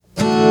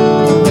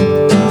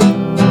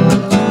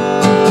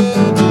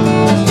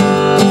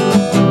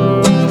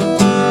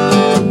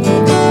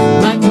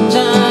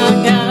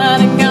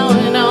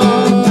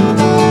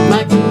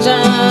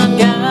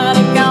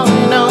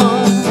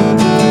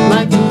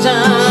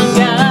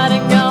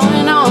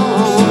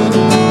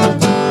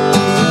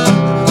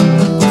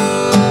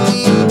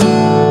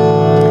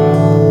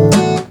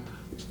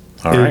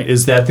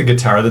is that the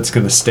guitar that's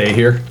going to stay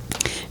here?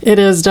 It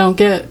is. Don't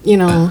get, It any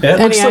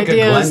looks like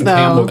ideas, a Glenn though.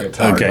 Campbell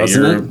guitar, Okay,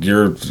 doesn't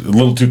you're a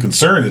little too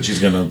concerned that she's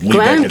going to leave that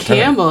Glenn guitar.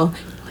 Campbell,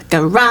 like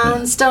a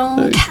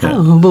rhinestone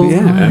cowboy.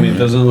 Yeah, I mean,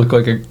 doesn't it look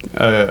like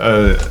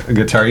a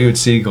guitar you would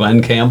see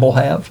Glenn Campbell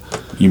have?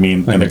 You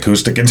mean an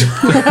acoustic guitar?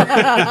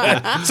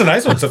 It's a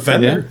nice one. It's a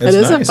Fender. Yeah. It's It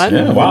is a nice.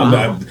 Fender. Yeah,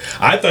 wow.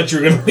 I thought you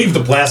were going to leave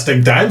the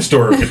plastic dime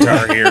store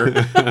guitar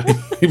here,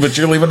 but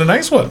you're leaving a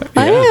nice one.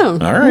 I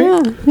am. All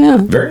right. Yeah.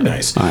 Very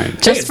nice. All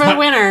right. Just for the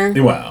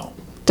winter. Wow.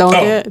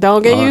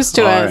 Don't get used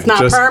to All it. right, It's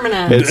not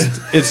permanent.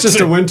 It's just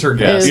a winter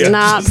guest. It's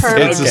not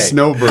permanent. It's a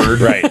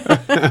snowbird. Right.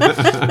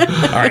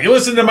 All right. You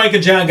listen to Mike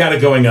and John Got It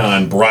Going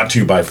On, brought to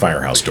you by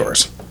Firehouse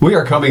Doors. We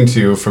are coming to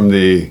you from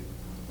the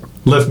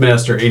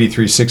LiftMaster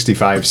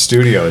 8365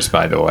 studios,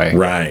 by the way.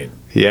 Right.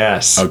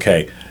 Yes.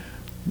 Okay.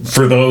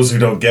 For those who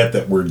don't get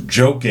that, we're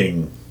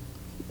joking.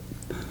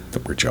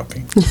 That we're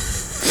joking.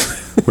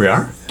 We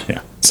are?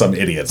 Yeah. Some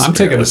idiots. I'm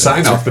taking a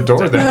sign off the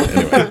door then.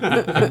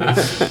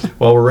 Anyway.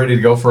 Well, we're ready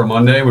to go for a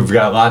Monday. We've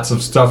got lots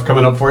of stuff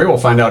coming up for you. We'll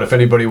find out if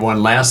anybody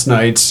won last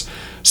night's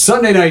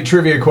Sunday night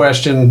trivia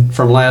question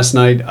from last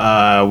night.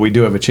 We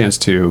do have a chance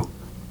to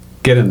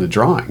get in the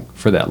drawing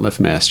for that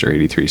LiftMaster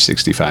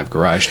 8365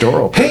 garage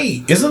door opener.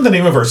 Hey, isn't the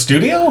name of our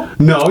studio?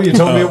 No, you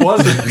told me it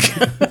wasn't.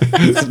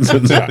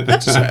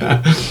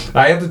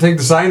 I have to take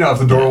the sign off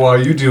the door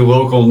while you do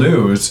local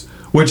news,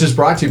 which is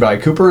brought to you by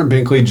Cooper and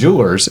Binkley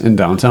Jewelers in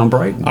downtown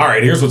Brighton. All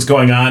right, here's what's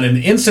going on. An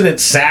incident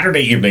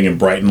Saturday evening in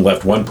Brighton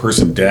left one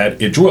person dead.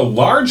 It drew a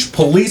large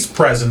police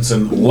presence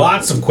and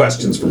lots of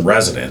questions from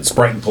residents.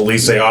 Brighton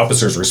police say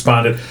officers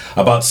responded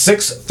about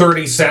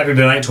 6:30 Saturday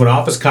night to an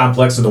office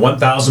complex in the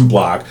 1000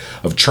 block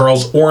of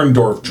Charles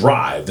Orendorff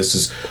Drive. This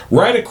is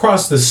right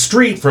across the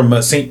street from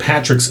St.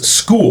 Patrick's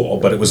School,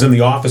 but it was in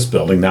the office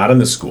building, not in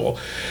the school.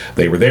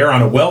 They were there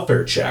on a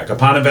welfare check.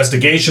 Upon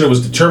investigation, it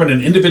was determined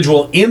an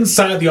individual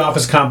inside the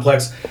office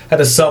complex had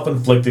a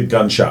self-inflicted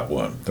gunshot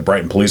wound. The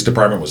Brighton Police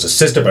Department was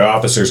assisted by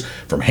officers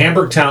from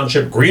Hamburg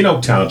Township, Green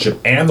Oak Township,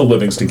 and the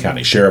Livingston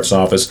County Sheriff's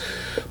Office.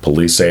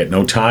 Police say at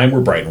no time were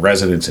Brighton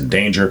residents in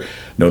danger.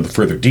 No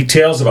further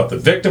details about the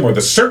victim or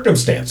the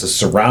circumstances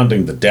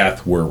surrounding the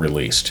death were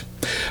released.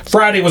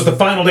 Friday was the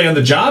final day on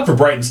the job for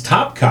Brighton's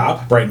top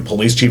cop. Brighton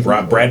Police Chief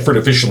Rob Bradford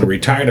officially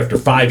retired after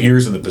 5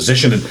 years in the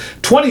position and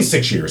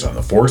 26 years on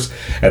the force.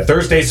 At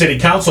Thursday's City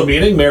Council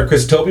meeting, Mayor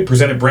Chris Tobey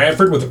presented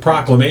Bradford with a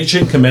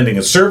proclamation commending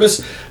his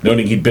service,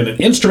 noting he'd been an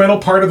instrumental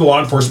part of the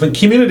law enforcement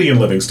community in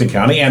Livingston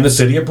County and the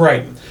city of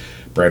Brighton.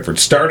 Bradford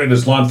started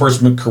his law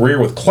enforcement career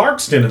with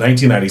Clarkston in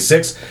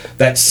 1996.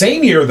 That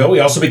same year, though, he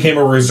also became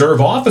a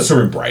reserve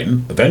officer in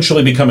Brighton,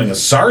 eventually becoming a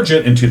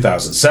sergeant in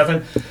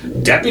 2007,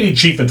 deputy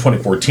chief in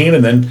 2014,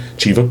 and then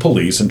chief of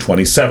police in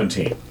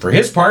 2017. For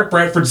his part,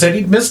 Bradford said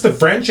he'd missed the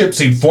friendships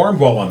he'd formed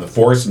while on the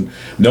force and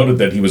noted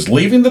that he was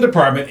leaving the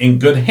department in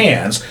good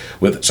hands,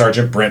 with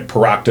Sergeant Brent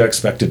Paracta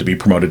expected to be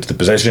promoted to the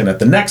position at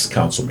the next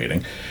council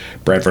meeting.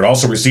 Bradford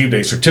also received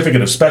a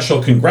certificate of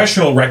special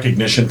congressional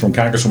recognition from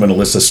Congresswoman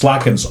Alyssa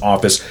Slotkin's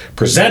office,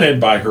 presented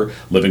by her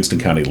Livingston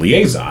County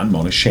liaison,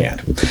 Mona Shand.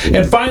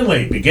 And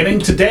finally, beginning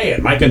today at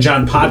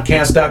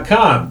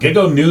MikeandJohnPodcast.com,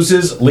 Gigo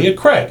News' Leah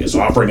Craig is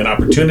offering an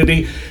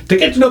opportunity to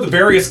get to know the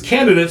various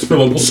candidates for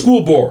local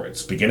school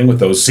boards, beginning with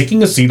those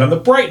seeking a seat on the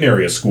Brighton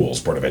Area Schools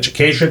Board of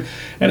Education.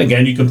 And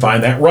again, you can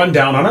find that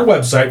rundown on our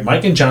website,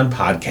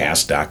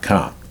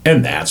 MikeandJohnPodcast.com.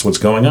 And that's what's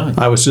going on.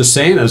 I was just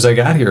saying as I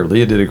got here,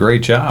 Leah did a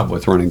great job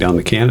with running down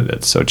the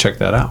candidates, so check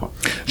that out.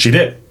 She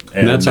did.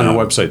 And that's on our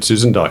website,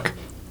 Susan Duck.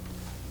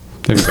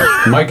 There you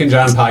go. Mike and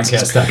John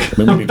Podcast.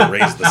 Maybe we need to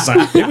raise the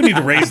sign. Maybe we need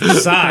to raise the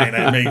sign.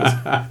 I mean,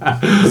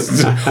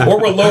 or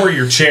we'll lower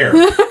your chair.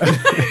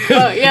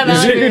 Oh, yeah,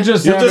 that would be- You'll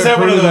just You'll just have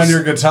one of those on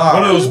your guitar.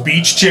 One of those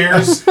beach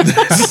chairs.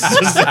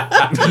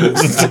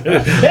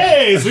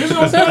 Hey, Susan,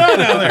 what's going on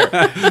down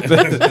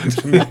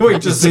there? We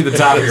just see the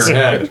top of your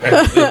head.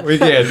 We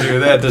can't do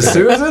that to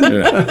Susan.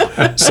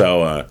 Yeah.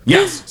 So,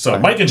 yes. So,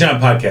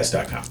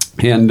 MikeandJohnPodcast.com.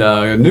 And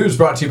news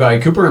brought to you by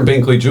Cooper and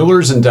Binkley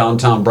Jewelers in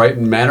downtown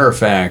Brighton. Matter of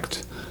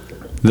fact,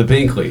 the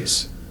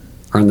Binkleys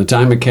are in the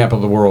diamond capital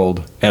of the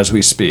world as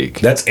we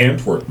speak. That's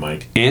Antwerp,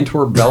 Mike.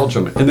 Antwerp,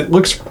 Belgium. And it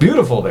looks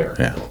beautiful there,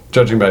 Yeah.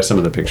 judging by some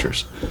of the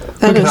pictures.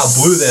 That Look at is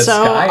how blue that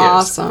so sky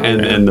awesome.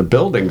 is. And the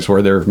buildings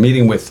where they're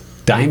meeting with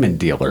diamond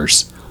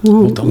dealers.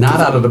 Not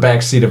out of the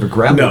back seat of a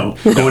gremlin. No.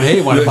 Going,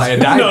 hey, want to buy a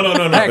diamond?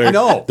 No. Heck,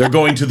 no. They're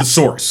going to the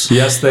source.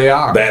 Yes, they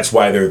are. That's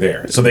why they're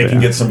there. So they can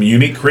get some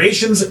unique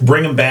creations,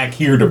 bring them back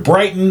here to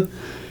Brighton,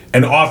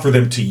 and offer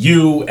them to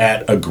you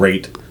at a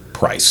great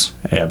price.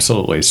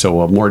 Absolutely.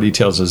 So more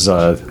details as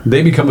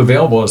they become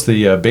available as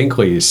the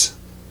Binkleys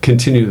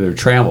continue their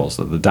travels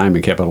of the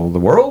diamond capital of the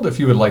world. If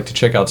you would like to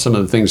check out some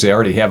of the things they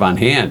already have on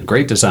hand,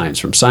 great designs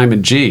from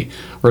Simon G.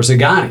 or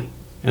Zagani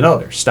and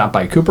others, stop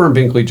by Cooper and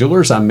Binkley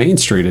Jewelers on Main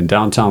Street in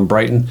downtown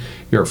Brighton.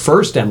 Your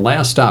first and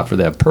last stop for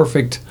that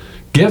perfect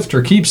gift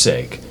or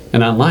keepsake.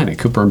 And online at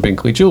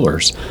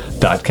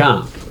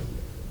cooperandbinkleyjewelers.com.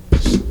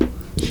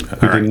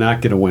 We did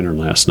not get a winner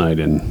last night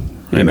in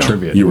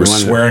trivia. You were We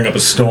wanted- swearing up a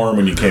storm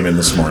when you came in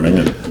this morning.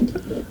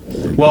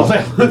 And Well,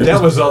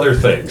 that was other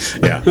things.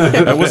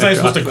 Yeah. Was I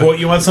supposed to quote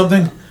you on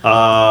something?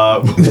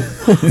 I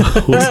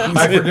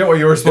forget what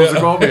you were supposed to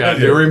quote me on.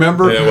 Do you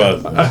remember? Yeah, well,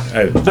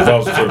 that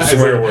was a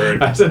swear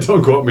word. I said,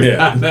 don't quote me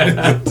on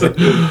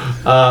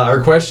that.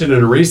 Our question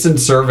in a recent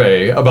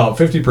survey, about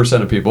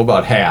 50% of people,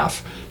 about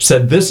half,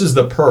 said this is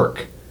the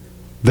perk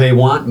they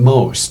want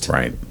most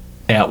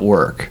at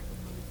work.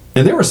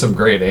 And there were some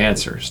great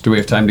answers. Do we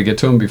have time to get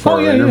to them before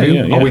our interview?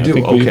 Yeah. Oh, we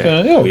do?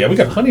 Okay. We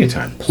got plenty of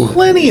time.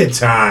 Plenty of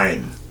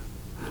time.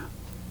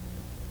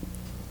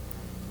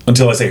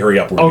 Until I say hurry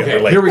up. Okay,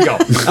 here we go.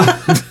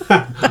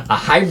 A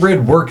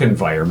hybrid work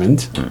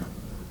environment.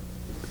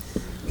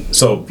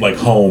 So, like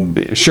home,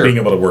 being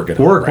able to work at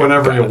home. Work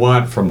whenever you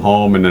want from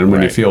home, and then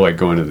when you feel like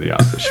going to the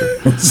office. Sure.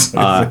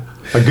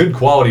 A good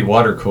quality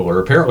water cooler.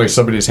 Apparently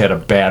somebody's had a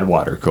bad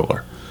water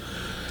cooler.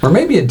 Or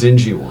maybe a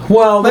dingy one.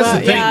 Well, that's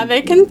the thing. Yeah,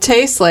 they can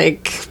taste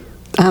like,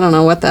 I don't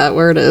know what that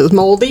word is.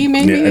 Moldy,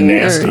 maybe? Yeah,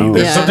 nasty.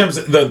 Sometimes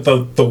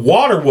the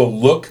water will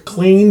look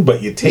clean,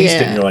 but you taste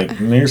it and you're like,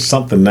 there's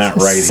something not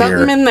right here.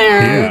 Something in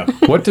there. Yeah.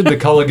 What did the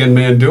Culligan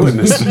man do in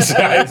this?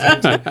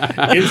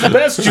 It's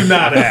best you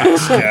not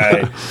ask,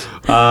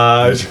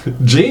 guy.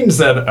 Gene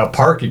said a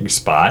parking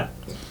spot.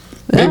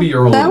 Maybe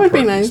your own that would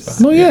be parking nice.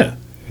 spot. Oh, yeah.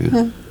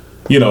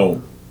 You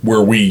know,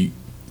 where we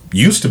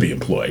used to be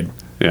employed,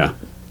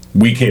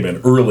 we came in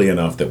early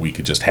enough that we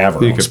could just have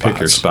our own spots. You could pick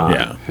your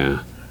spot. Yeah.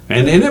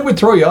 And it would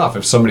throw you off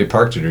if somebody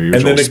parked in your usual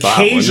spot. And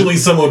then occasionally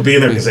someone would be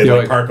there because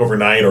they'd park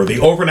overnight, or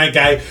the overnight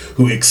guy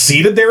who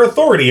exceeded their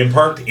authority and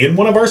parked in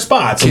one of our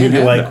spots. And we'd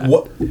be like,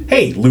 "What?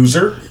 Hey,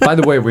 loser." By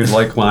the way, we'd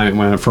like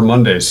line for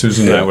Mondays.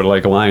 Susan and I would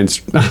like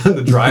lines on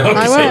the driveway.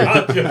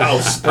 I'll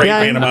spray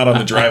paint them out on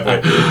the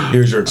driveway.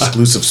 Here's your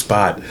exclusive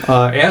spot.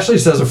 Ashley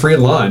says a free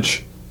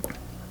lunch.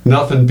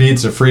 Nothing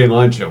beats a free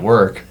lunch at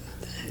work.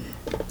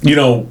 You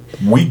know,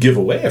 we give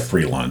away a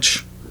free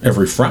lunch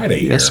every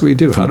Friday. Yes, we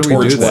do. How do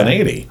we do that?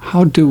 180.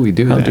 How do we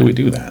do that? How do we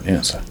do that?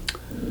 Yes.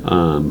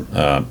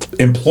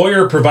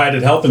 Employer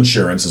provided health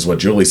insurance is what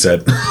Julie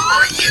said.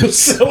 You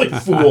silly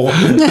fool.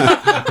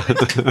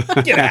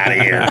 Get out of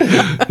here.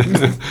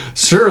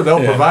 Sure,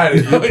 they'll provide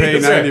it. You pay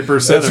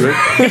 90% of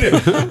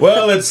it.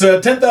 Well, it's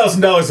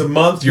 $10,000 a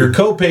month. Your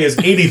copay is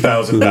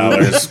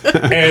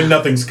 $80,000, and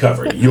nothing's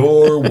covered.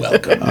 You're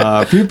welcome.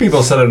 A few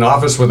people said an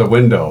office with a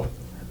window.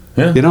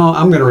 Yeah. You know,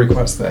 I'm going to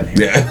request that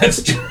here. Yeah,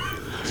 that's true.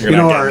 You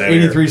know, our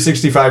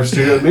 8365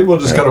 studio, maybe we'll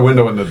just cut a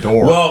window in the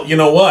door. Well, you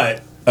know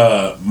what?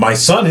 My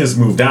son has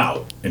moved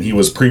out, and he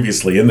was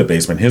previously in the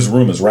basement. His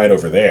room is right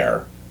over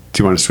there.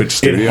 Do you want to switch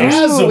studios? It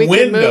has a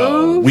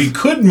window. We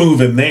could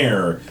move in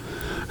there,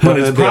 but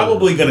it's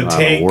probably going to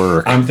take,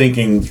 I'm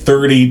thinking,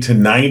 30 to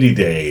 90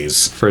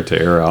 days for it to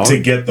air out, to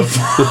get the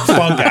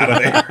funk out of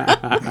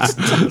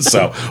there.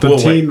 So the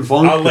teen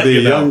funk, I'll let the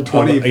you know. young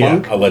 20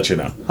 funk. I'll let you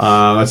know.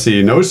 Let's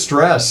see. No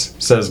stress,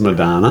 says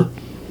Madonna.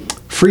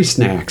 Free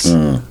snacks.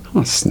 Oh,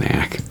 a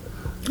snack.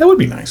 That would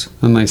be nice.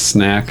 A nice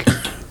snack.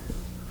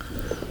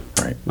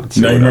 Right.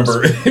 Now you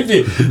remember,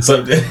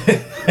 so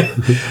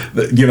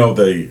you know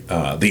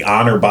the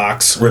honor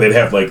box where they'd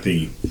have like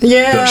the thing,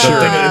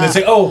 and they'd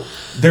say, "Oh,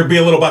 there'd be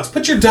a little box.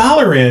 Put your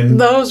 $1 in."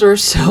 Those were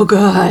so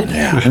good.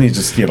 Yeah, and you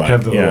just like,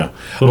 have the little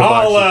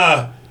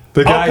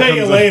I'll pay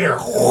you later.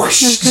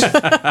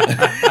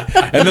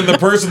 And then the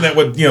person that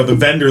would, the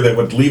vendor that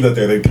would leave it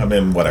there, they'd come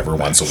in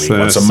once a week,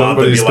 once a month,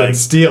 and be like,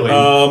 stealing.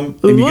 And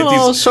you get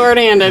these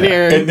short-handed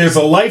here. And there's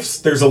a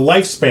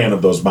lifespan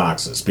of those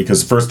boxes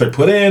because first they're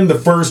put in the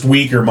first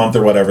week or month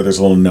or whatever. There's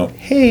a little note.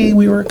 Hey,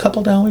 we were a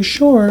couple dollars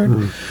short.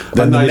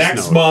 Then the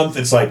next month,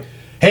 it's like,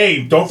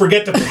 hey, don't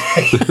forget to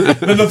pay.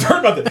 Then the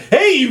third month,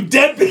 hey, you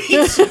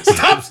deadbeats,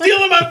 stop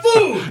stealing my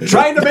food.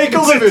 Trying to make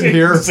a living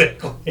here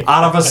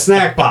out of a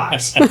snack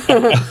box.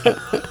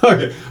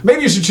 Okay,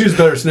 maybe you should choose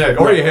better snack,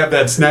 or you have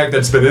that snack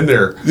that's been in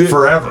there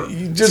forever.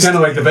 It's kind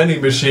of like the vending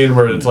machine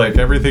where it's like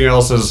everything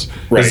else is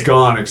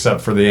gone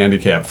except for the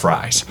handicapped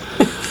fries.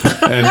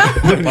 And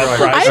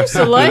I used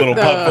to like little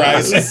puff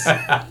fries.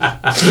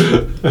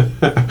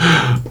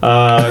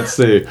 Let's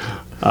see.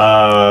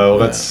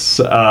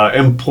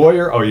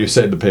 Employer. Oh, you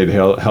said the paid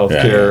health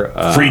care.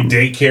 Free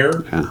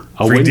daycare.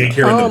 Free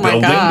daycare in the building. Oh my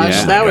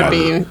gosh,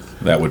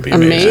 that would be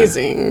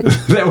amazing.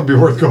 That would be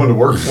worth going to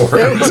work for.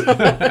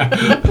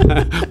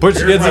 Put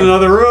your kids in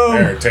another room.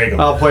 There, take them.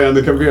 I'll play on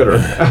the computer.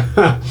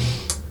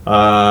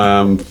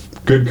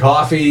 Good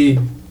coffee.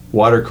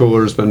 Water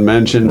cooler's been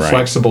mentioned.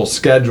 Flexible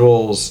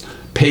schedules.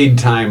 Paid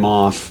time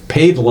off.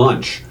 Paid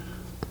lunch.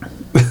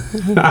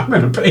 I'm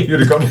going to pay you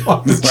to go to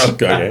lunch.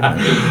 Okay.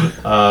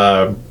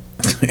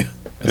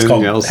 It's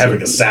called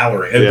having a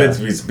salary.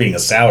 It's being a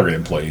salaried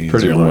employee.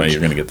 Pretty the only way you're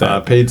going to get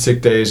that. Paid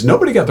sick days.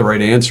 Nobody got the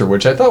right answer,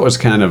 which I thought was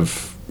kind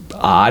of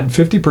odd.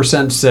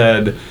 50%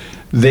 said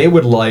they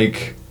would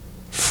like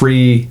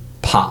free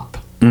pop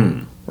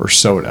or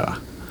soda.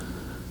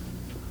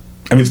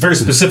 I mean, it's a very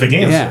specific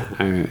answer. Yeah,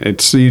 I mean,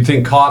 you'd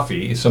think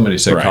coffee. Somebody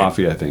said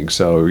coffee, I think.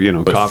 So,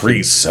 coffee.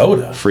 Free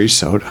soda. Free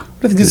soda.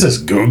 I think this is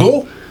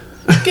Google.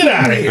 Get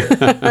out of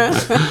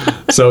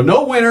here. So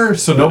no winner,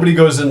 so nobody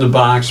goes in the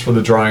box for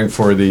the drawing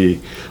for the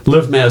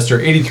LiveMaster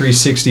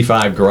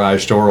 8365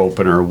 garage door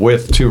opener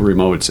with 2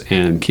 remotes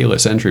and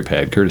keyless entry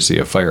pad, courtesy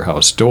of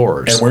Firehouse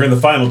Doors. And we're in the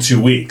final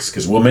 2 weeks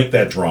because we'll make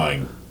that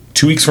drawing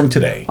 2 weeks from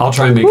today. I'll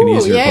try and make an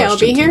easier yay, question. I'll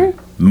be here.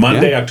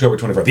 Monday, Yeah. October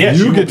 24th. Yes,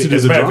 You will get be. to do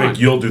As a the matter of drawing.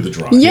 fact, you'll do the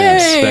drawing. Yay!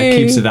 Yes, that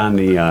keeps it on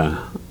the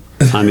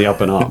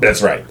up and up.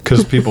 That's right.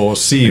 Because people will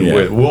see.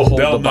 Yeah. We'll hold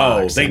They'll the know.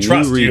 box. They and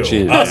trust you. reach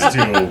in. Us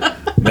too.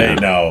 They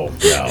know.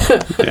 No.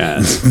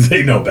 Yes.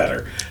 They know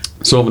better.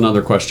 So I have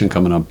another question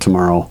coming up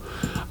tomorrow,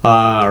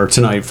 or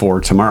tonight for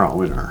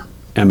tomorrow in our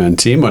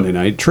MNT Monday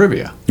Night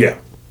Trivia. Yeah.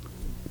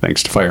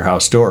 Thanks to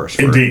Firehouse Doors.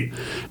 For Indeed.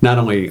 Not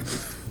only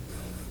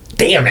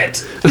Damn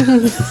it.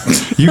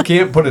 you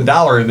can't put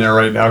 $1 in there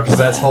right now because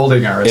that's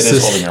holding our It is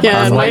assist. holding our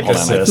Yeah, it mic might,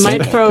 assist.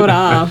 might throw it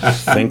off. I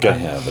think I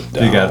have a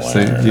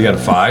dollar. You got a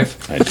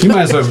 5? You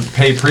might as well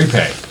pay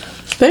prepay.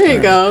 There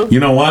you go. You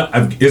know what?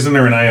 Isn't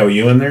there an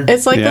IOU in there?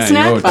 It's like the you owe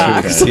snack it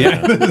box. to-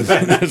 Yeah.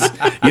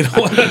 You know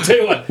what? I'll tell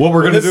you what. What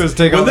we're When gonna do is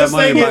take all when that this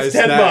money thing and buy hits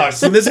 $10,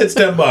 snacks. when this hits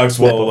 $10,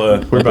 we'll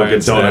go buying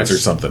get donuts snacks. or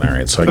something. All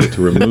right, so I get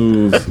to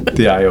remove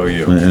The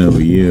IOU.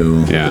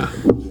 IOU. Yeah.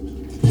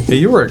 Hey,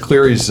 you were at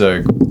Cleary's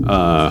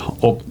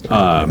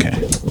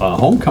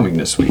homecoming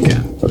this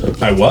weekend.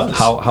 I was.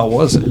 How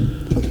was it?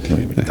 Let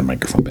me get the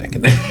microphone back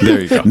in there.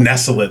 There you go.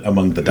 Nestle it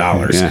among the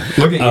dollars. Yeah.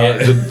 Look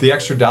at the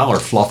extra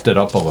 $1 fluffed it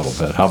up a little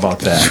bit. How about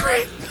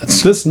that?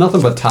 This is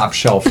nothing but top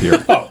shelf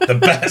here Oh, the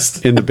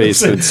best. in the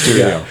basement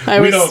studio. I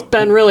We was don't-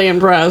 been really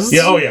impressed.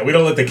 Yeah, oh yeah, we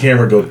don't let the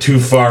camera go too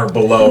far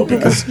below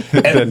because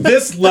at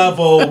this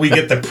level we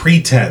get the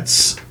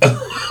pretense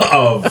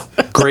of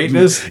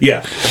Greatness.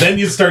 yeah. Then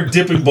you start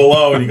dipping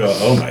below and you go,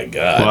 oh my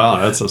god. Wow,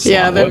 that's a slot.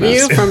 Yeah, the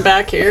view from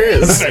back here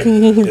is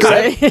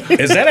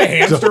Is that a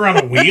hamster on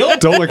a wheel?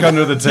 Don't look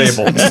under the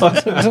table.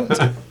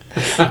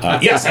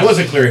 Yes, I was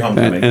at Cleary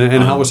Homecoming.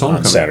 And how was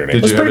homecoming? on Saturday? Did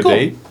It was you have a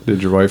pretty cool. date?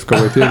 Did your wife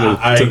go with you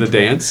to the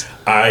dance?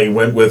 I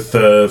went with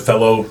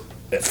fellow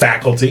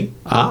faculty.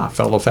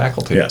 Fellow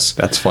faculty. Yes.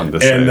 That's fun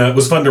to say. And it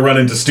was fun to run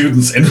into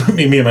students. And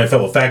me and my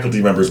fellow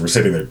faculty members were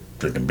sitting there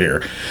drinking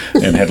beer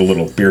and had a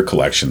little beer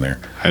collection there.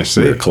 I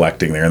see. We were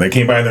collecting there. And they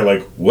came by and they're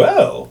like,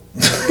 well,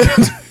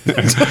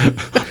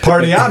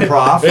 Party on,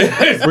 prof.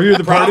 Were you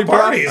the party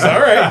parties. All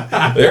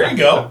right. There you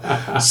go.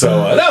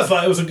 So that was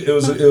fun. It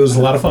was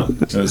a lot of fun.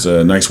 It was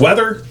nice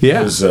weather.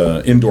 Yeah. It was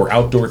an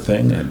indoor-outdoor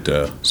thing. And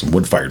some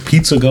wood-fired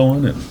pizza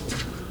going. And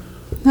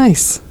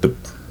nice. the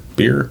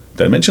beer.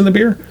 Did I mention the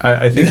beer?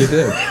 I think you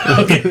did.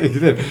 I think you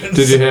did.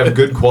 Did you have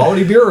good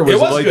quality beer, or was it,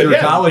 like good, your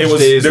yeah. college It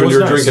was- days there when was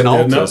you were nice. drinking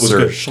Yeah, Altus no, it was or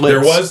good.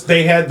 Schlitz?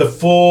 They had the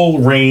full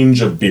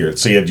range of beer.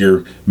 So you had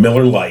your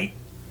Miller Lite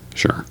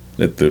Sure.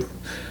 at the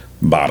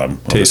bottom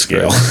of the Tastes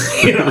scale.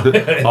 good. You know?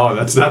 Oh,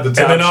 that's not the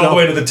top And then all shelf. the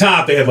way to the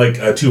top, they had like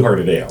a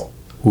Two-Hearted Ale.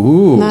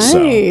 Ooh. Nice.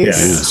 So, yeah.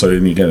 So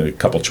then you get a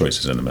couple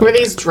choices in the middle. Were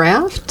these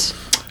draft?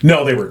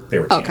 No, they were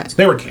cans. Okay.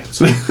 They were cans.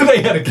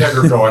 They had a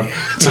kegger going.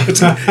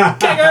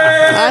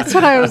 That's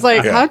what I was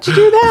like. How'd you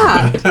do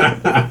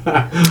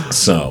that?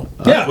 So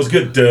yeah, it was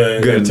good.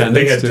 Good and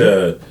they attendance, had.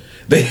 too?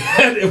 They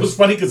had. It was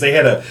funny because they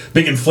had a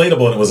big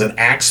inflatable and it was an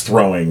axe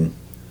throwing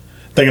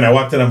thing. And I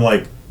walked in. I'm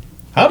like,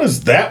 how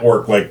does that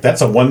work? Like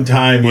that's a one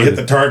time you hit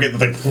the target. And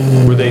like,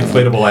 Were they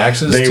inflatable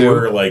axes they too?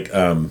 were like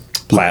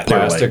plastic.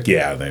 Plastic?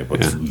 Yeah, they were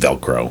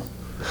Velcro.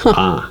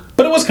 Ah.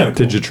 But it was kind of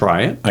cool. Did you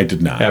try it? I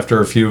did not.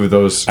 After a few of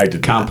those I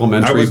did not.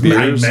 complimentary I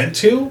beers? meant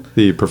to.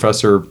 The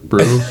Professor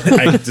Brew?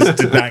 I just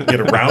did not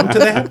get around to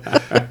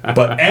that.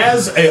 But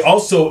as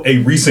also a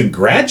recent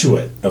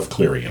graduate of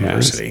Cleary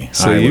University,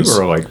 So you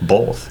were like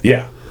both.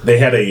 yeah, they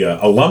had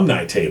a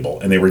alumni table,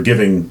 and they were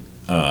giving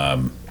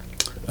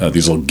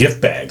these little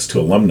gift bags to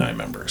alumni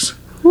members.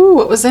 Ooh,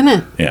 what was in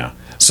it? Yeah.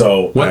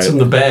 So What's in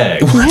the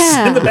bag?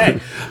 Yeah. in the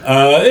bag?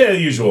 Yeah,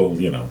 usual,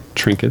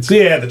 Trinkets?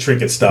 Yeah, the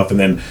trinket stuff,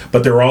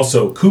 but there were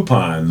also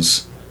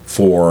coupons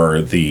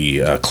for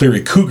the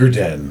Cleary Cougar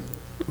Den,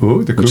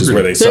 Ooh, the Cougar. which is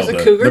where they sell a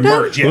the Cougar the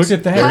Den? merch. Yes. Look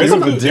at that. There is There's a a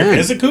Cougar- den. there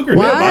is a Cougar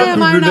Why Den.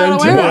 am I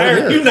not aware Why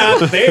of are it? you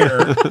not there?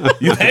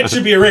 That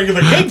should be a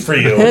regular gig for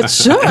you. It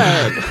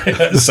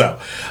should. So,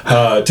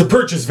 to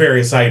purchase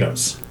various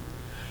items.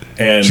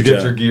 And Did you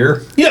get your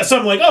gear? yeah, so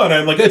I'm like, oh, and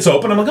I'm like, it's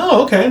open. I'm like,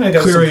 oh, okay. And I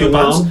got Cleary some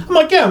coupons. mom? I'm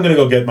like, yeah, I'm gonna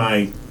go get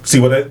my see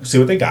what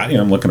they got.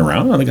 I'm looking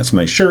around. Oh, they got some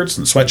nice shirts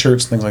and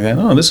sweatshirts, things like that.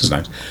 Oh, this is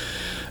nice.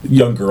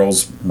 Young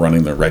girls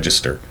running the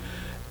register,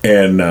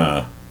 and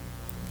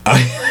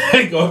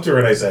I go up to her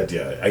and I said,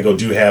 yeah, I go,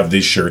 do you have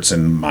these shirts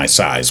in my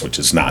size, which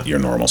is not your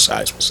normal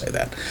size? We'll say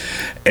that.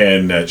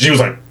 And she was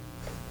like,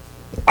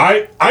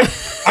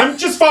 I'm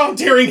just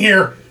volunteering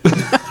here.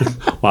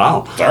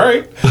 Wow. All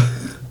right.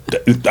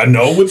 A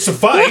no would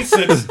suffice.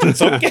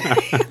 It's okay.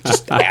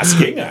 Just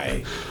asking.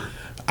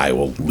 I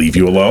will leave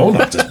you alone.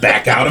 I'll just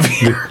back out of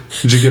here.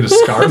 Did you get a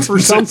scarf or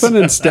something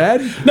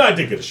instead? No, I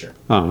did get a shirt.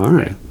 Oh, all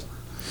right.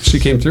 She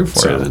came through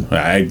for you then.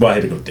 I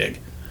had to go dig.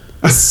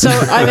 So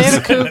are they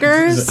the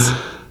Cougars?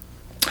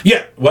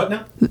 Yeah. What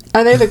now?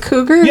 Are they the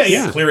Cougars?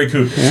 Yeah. Cleary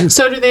Cougar.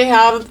 So do they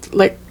have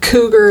like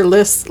Cougar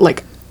lists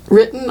like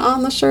written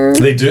on the shirt?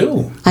 They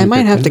do. I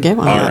might have to get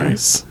one All of right.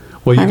 those.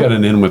 Well, you got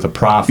an in with a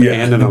prof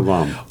and an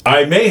alum.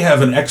 I may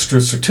have an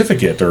extra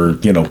certificate or,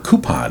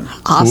 coupon.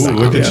 Awesome. Ooh,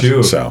 look at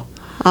you. So,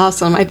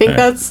 Awesome. I think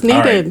that's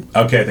needed.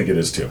 all right. Okay, I think it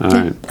is too. All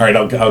right. All right,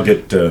 I'll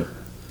get to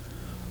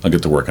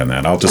work on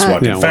that. I'll just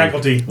walk in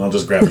faculty. I'll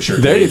just grab a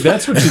shirt.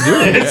 That's what you do.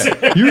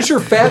 Yeah. Use your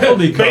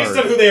faculty card. Based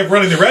on who they have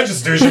running the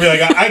registers, you'll be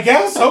like, I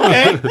guess,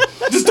 okay.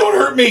 Just don't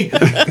hurt me.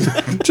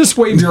 Just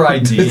wave your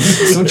ID.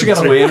 Don't you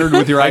got a lantern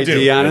with your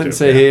ID on it and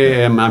say,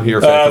 hey, I'm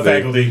here,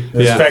 faculty.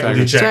 Faculty.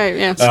 Faculty check. Right,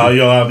 yeah.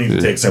 You'll need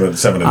to take seven of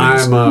these.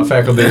 I'm a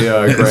faculty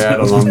grad,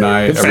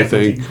 alumni,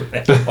 everything.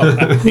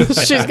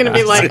 She's going to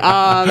be like,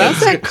 that's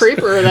that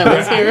creeper that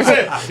was here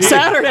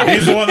Saturday.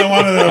 He's the one that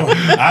wanted to.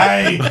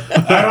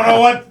 I don't know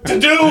what to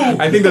do.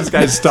 I think this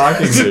guy's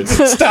stalking you.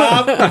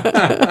 Stop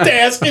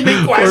asking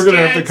me questions. We're going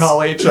to have to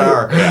call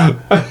HR.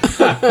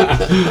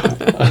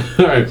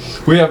 All right.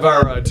 We have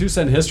our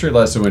 2-cent history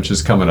lesson, which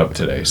is coming up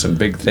today. Some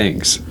big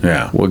things.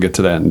 Yeah. We'll get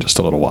to that in just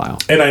a little while.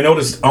 And I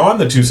noticed on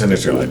the 2-cent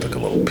history, I took a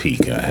little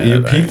peek ahead.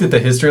 You peeked at the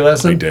history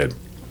lesson? I did.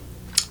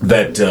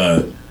 That,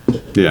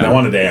 I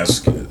wanted to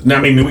ask. Now,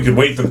 I mean, we could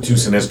wait for the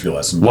 2-cent history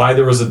lesson. Why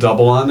there was a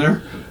double on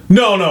there?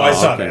 No, I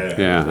saw that.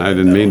 Yeah, I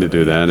didn't mean to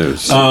do that. It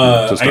was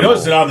I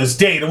noticed that on this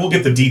date, and we'll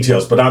get the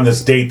details, but on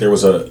this date, there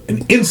was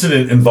an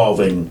incident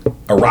involving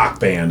a rock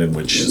band in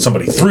which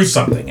somebody threw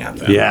something at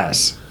them.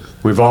 Yes.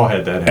 We've all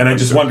had that happen. And I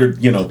just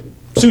wondered,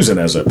 Susan,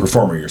 as a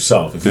performer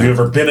yourself, if you've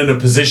ever been in a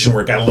position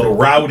where it got a little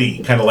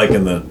rowdy, kind of like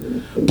in the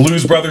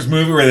Blues Brothers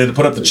movie where they had to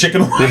put up the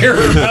chicken wire.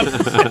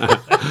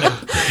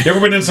 You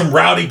ever been in some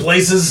rowdy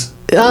places?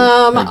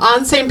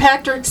 On St.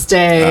 Patrick's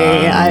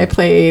Day, I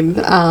played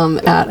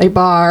at a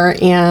bar,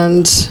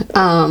 and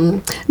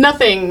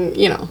nothing,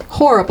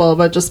 horrible,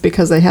 but just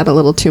because they had a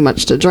little too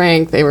much to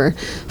drink, they were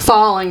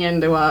falling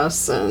into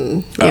us,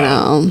 and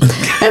and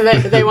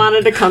they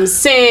wanted to come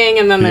sing,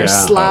 and then they're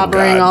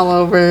slobbering all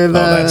over the.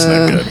 That's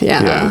not good.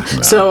 Yeah.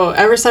 So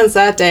ever since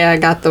that day, I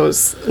got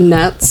those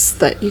nets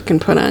that you can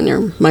put on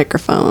your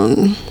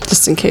microphone,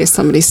 just in case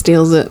somebody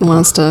steals it and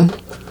wants to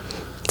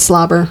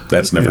slobber.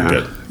 That's never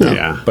good.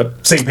 Yeah.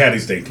 But St.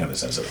 Patty's Day kind of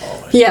says it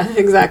all. Yeah,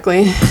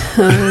 exactly.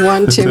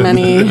 One too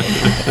many.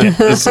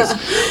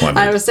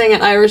 I was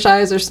singing Irish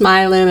Eyes Are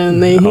Smiling,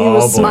 and he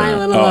was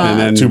smiling a lot. And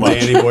then Too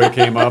much. Danny Boy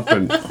came up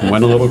and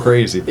went a little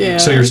crazy. Yeah.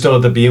 So you're still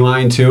at the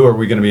Beeline, too? Are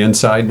we going to be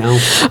inside now?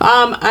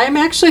 I'm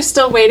actually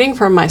still waiting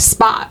for my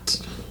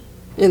spot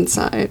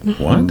inside.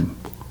 What?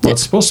 Well,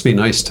 it's supposed to be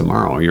nice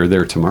tomorrow. You're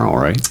there tomorrow,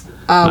 right?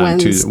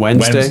 Wednesday.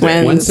 Wednesday?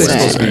 Wednesday. Wednesday's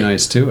supposed to be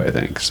nice, too, I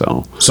think.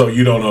 So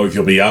You don't know if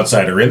you'll be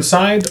outside or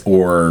inside,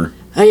 or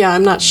Yeah,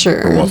 I'm not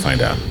sure. we'll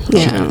find out.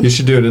 Yeah. you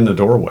should do it in the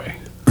doorway.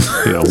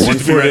 1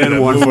 foot in,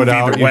 1 foot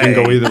out. You can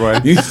go either way.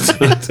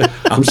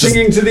 I'm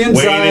singing to the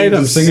inside.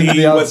 I'm singing to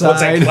the outside.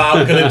 What's that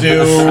cloud going to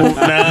do?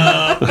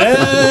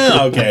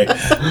 No. Okay.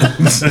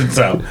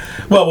 So,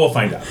 we'll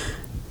find out.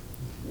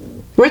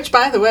 Which,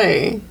 by the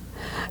way,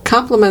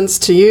 compliments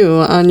to you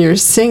on your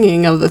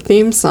singing of the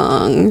theme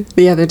song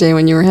the other day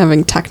when you were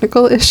having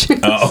technical issues.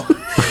 Oh.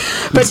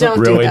 But don't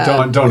Really, do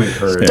that. don't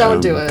encourage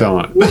Don't them. do it.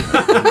 Don't.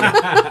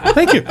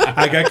 Thank you.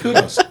 I got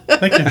kudos.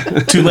 Thank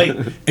you. Too late.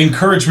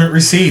 Encouragement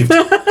received.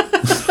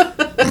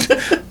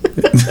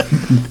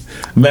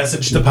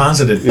 Message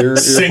deposited.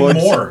 Sing plugs.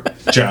 more,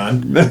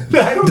 John. I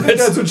don't think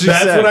that's what she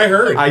said. That's what I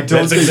heard. I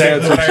don't think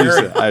exactly that's what I she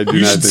heard. said. I do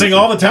you not should think sing so.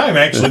 all the time,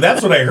 actually.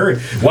 That's what I heard.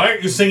 Why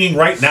aren't you singing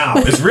right now?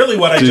 Is really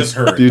what I just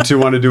heard. Do you two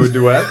want to do a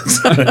duet?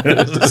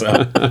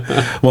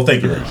 Well,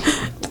 thank you very much.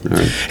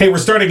 Hey, we're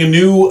starting a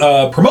new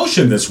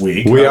promotion this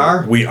week. We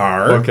are? We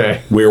are.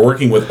 Okay. We are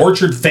working with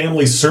Orchard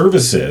Family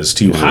Services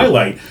to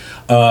highlight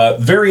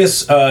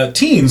various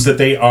teens that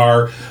they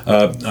are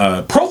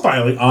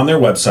profiling on their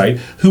website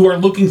who are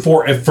looking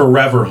for a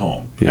forever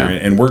home. Yeah.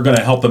 And we're going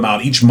to help them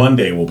out. Each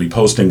Monday, we'll be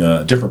posting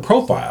a different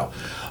profile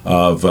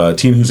of a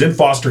teen who's in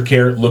foster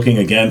care, looking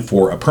again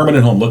for a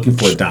permanent home, looking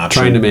for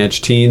adoption. Trying to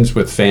match teens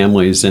with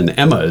families, and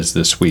Emma is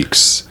this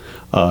week's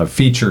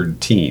featured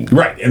teen.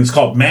 Right, and it's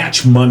called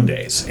Match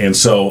Mondays. And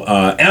so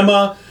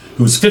Emma,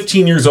 who's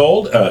 15 years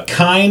old,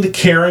 kind,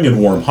 caring, and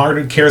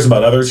warm-hearted, cares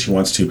about others. She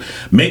wants to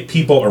make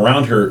people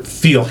around her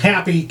feel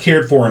happy,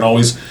 cared for, and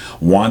always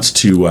wants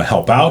to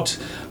help out.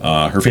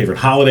 Her favorite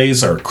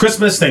holidays are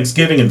Christmas,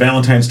 Thanksgiving, and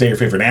Valentine's Day. Her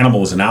favorite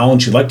animal is an owl,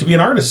 and she'd like to be an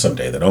artist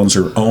someday that owns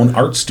her own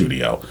art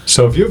studio.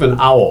 So if you have an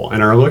owl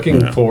and are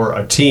looking for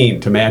a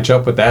teen to match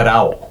up with that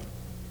owl,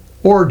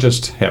 or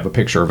just have a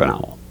picture of an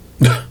owl,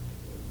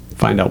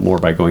 find out more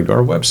by going to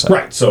our website.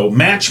 Right, so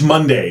Match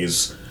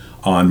Mondays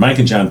on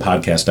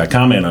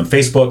MikeandJohnPodcast.com and on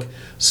Facebook.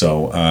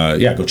 So,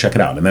 go check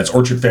it out. And that's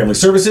Orchard Family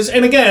Services.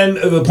 And again,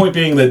 the point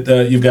being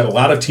that you've got a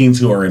lot of teens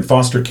who are in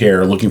foster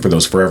care looking for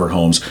those forever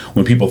homes.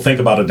 When people think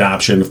about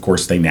adoption, of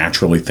course, they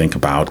naturally think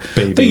about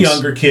babies. The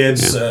younger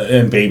kids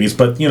and babies.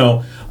 But,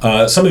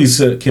 some of these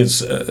kids,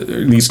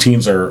 these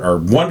teens are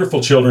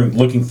wonderful children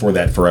looking for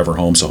that forever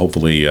home. So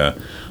hopefully, you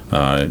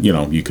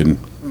can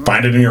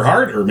find it in your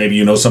heart, or maybe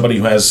you know somebody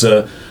who has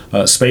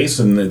space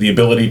and the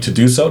ability to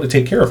do so, to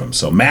take care of them.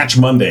 So Match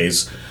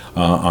Mondays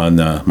on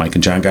Mike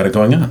and John Got It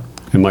Going On.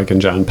 And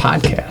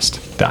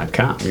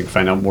MikeandJohnPodcast.com. You can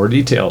find out more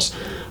details.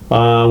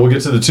 We'll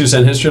get to the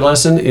 2-cent history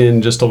lesson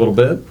in just a little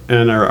bit.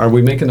 And are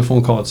we making the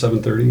phone call at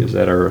 7:30? Is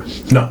that our...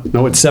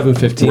 No, it's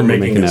 7:15. We're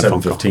making it that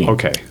phone 7:15. call.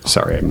 Okay.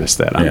 Sorry, I missed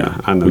that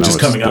on the which is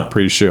notes, coming the up.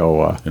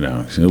 Pre-show. A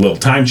little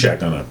time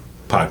check on a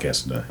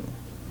podcast.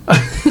 I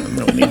don't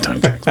really need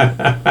time check.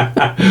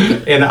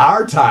 In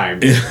our time,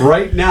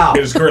 right now.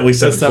 It is currently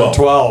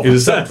 7:12. It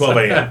is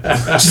 7:12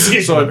 a.m.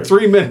 So in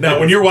 3 minutes. Now,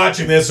 when you're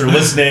watching this or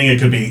listening, it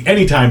could be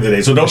any time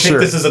today. So don't take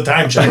this as a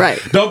time check. Right.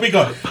 Don't be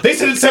going, they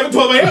said it's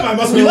 7:12 a.m. I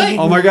must be late.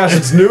 Oh my gosh,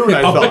 it's noon,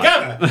 I Oh thought. my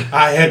God.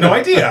 I had no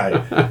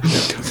idea.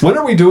 When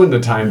are we doing the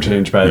time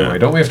change, by the way?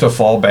 Don't we have to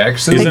fall back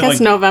soon? I Is think it it's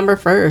like- November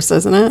 1st,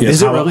 isn't it?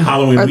 Is it really?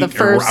 Halloween Or the week,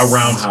 first-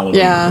 around Halloween.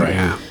 yeah. Right.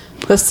 Yeah.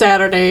 The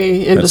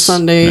Saturday into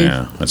Sunday.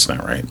 Yeah, that's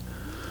not right.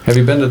 Have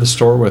you been to the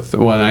store with...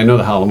 Well, I know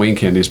the Halloween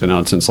candy's been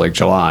out since like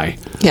July.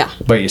 Yeah.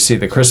 But you see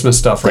the Christmas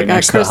stuff right got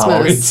next to the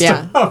Halloween Christmas,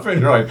 yeah. stuff.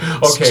 And you're like,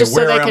 okay, Just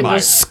where so they am can I?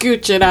 just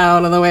scooch it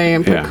out of the way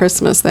and put Yeah.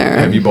 Christmas there.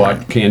 Have you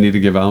bought candy to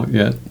give out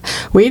yet?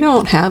 We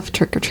don't have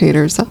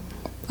trick-or-treaters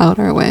out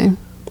our way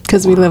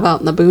because we live out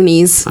in the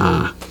boonies.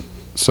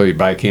 So you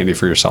buy candy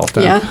for yourself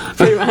then? Yeah,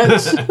 pretty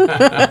much.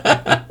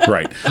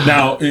 Right.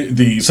 Now,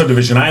 the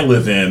subdivision I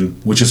live in,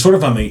 which is sort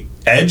of on the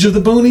edge of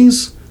the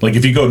boonies, like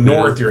if you go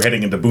north, you're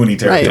heading into boony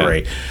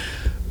territory.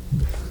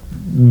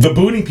 The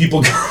boony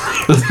people,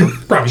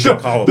 probably should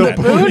call them that.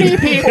 Boony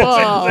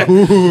people.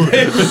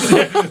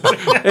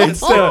 It's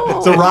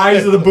the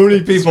rise of the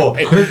boonie people.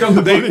 Here come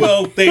the They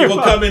boonie.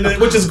 will come in,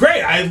 which is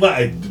great.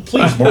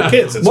 Please, more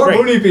kids. It's More great.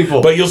 boonie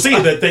people. But you'll see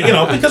that they,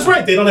 because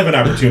they don't have an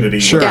opportunity.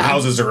 Sure. Where Yeah.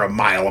 houses are a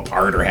mile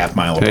apart or half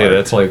mile apart. Hey,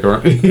 that's like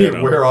you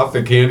know. wear off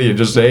the candy you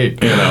just ate.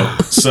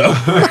 So,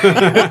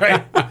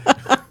 right.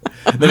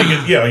 Then you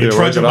get, you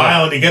trudge a work it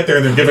mile and you get there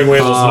and they're giving away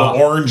those little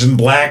orange and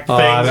black things.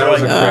 that You're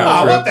was like, a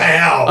crap what the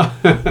hell?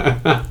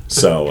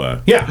 So,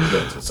 yeah.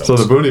 So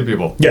the boonie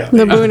people. Yeah.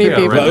 The boony Yeah,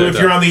 people. right. But if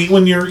you're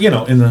when you're,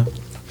 in the.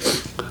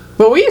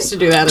 Well, we used to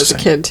do that as a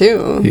kid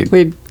too.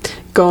 We'd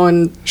go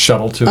in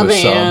Shuttle to a the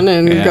sub. van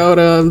and Yeah. go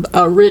to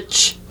a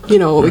rich,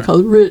 what we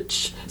call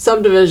rich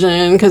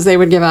subdivision because they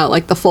would give out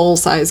like the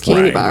full-size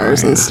candy Right,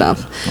 bars right. and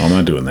stuff. Well, I'm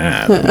not doing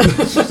that.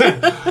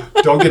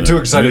 Don't get too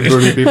excited,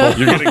 boonie people.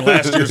 You're getting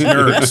last year's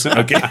nerds.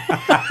 Okay.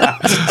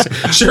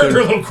 Sure,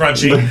 they're a little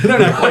crunchy. They're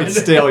not quite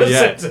stale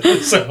yet.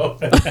 So,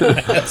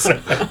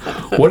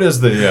 What is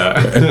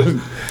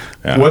the...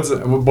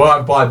 Well,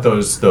 I bought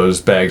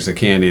those bags of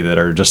candy that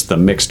are just the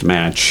mixed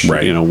match,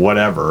 Right.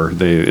 Whatever.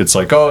 It's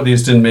like, oh,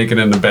 these didn't make it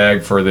in the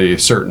bag for the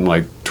certain,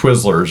 like,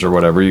 Twizzlers or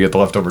whatever. You get the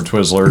leftover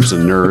Twizzlers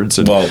and Nerds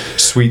and Well-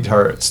 Sweet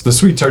Tarts. The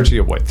Sweet Tarts,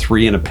 you get, what,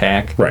 3 in a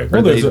pack? right.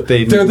 Or Well, they're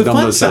the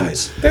fun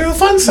size. They're the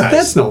fun size.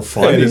 That's no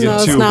fun. You No, get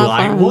it's 2 not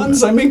blind fun.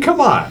 ones? I mean,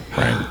 come on.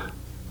 Right.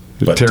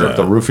 But, tear up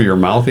the roof of your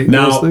mouth eating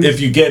Now, those things? if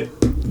you get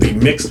the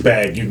mixed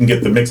bag, you can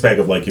get the mixed bag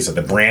of, like you said,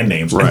 the brand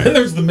names. Right. And then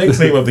there's the mixed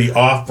name of the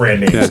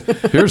off-brand names.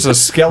 Here's a The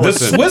skeleton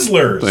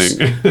Swizzlers.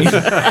 thing.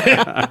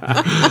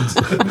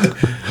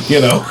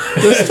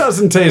 This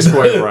doesn't taste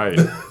quite right.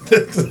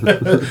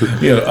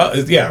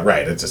 Yeah,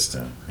 right. It's just,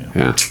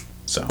 Yeah.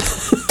 so.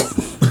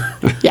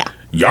 Yeah.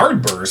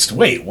 Yardburst?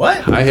 Wait,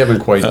 what? I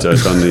haven't quite done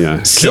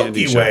the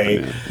Silky candy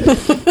Way.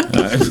 shopping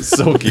yet.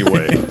 Silky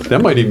Way.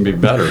 That might even be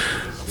better.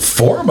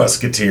 4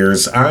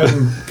 Musketeers.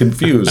 I'm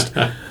confused.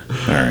 All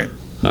right.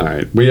 All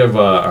right. We have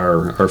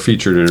our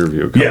featured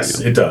interview coming Yes,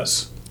 up. it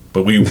does.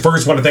 But we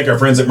first want to thank our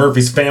friends at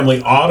Murphy's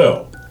Family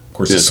Auto. Of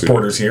course, Yes, the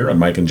supporters here on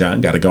Mike and John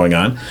got it going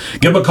on.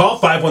 Give them a call,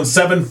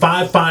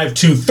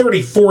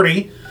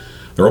 517-552-3040.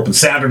 They're open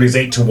Saturdays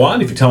 8 to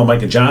 1. If you tell them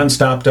Mike and John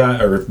stopped,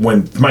 or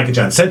when Mike and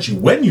John sent you,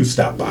 when you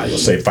stop by, you'll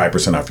save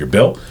 5% off your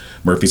bill.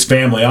 Murphy's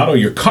Family Auto,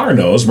 your car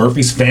knows,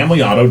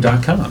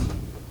 murphysfamilyauto.com.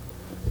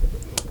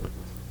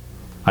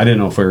 I didn't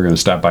know if we were going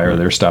to stop by or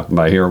they're stopping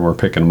by here. We're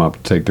picking them up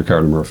to take their car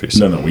to Murphy's.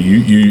 No,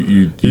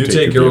 you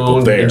take your vehicle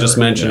own there. and just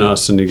mention Yeah.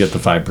 us and you get the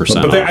 5%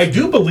 But off. I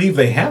do believe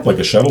they have like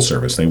a shuttle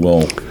service. They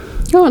will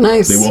Oh,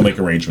 nice. make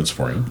arrangements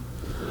for you.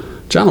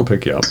 John will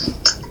pick you up.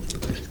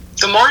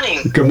 Good morning.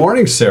 Good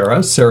morning,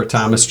 Sarah. Sarah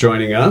Thomas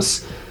joining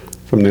us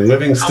from the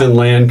Livingston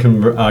Land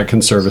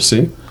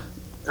Conservancy.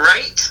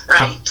 Right.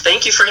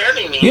 Thank you for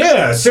having me.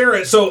 Yeah,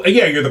 Sarah. So,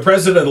 you're the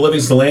president of the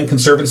Livingston Land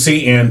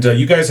Conservancy, and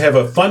you guys have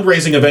a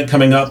fundraising event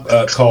coming up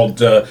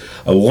called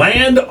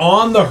Land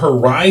on the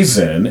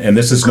Horizon, and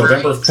this is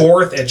November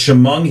 4th at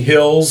Chemung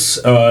Hills,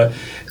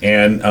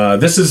 and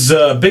this is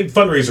a big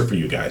fundraiser for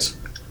you guys.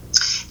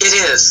 It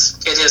is.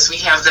 We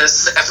have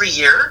this every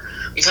year.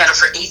 We've had it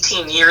for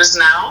 18 years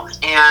now,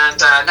 and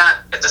not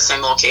at the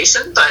same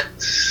location, but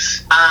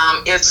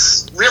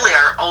it's really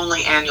our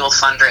only annual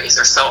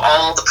fundraiser. So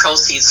all the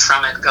proceeds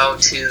from it go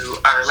to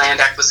our land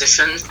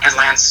acquisition and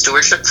land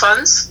stewardship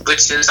funds,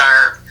 which is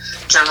our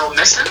general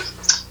mission.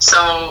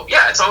 So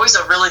it's always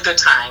a really good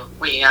time.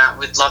 We'd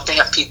love to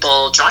have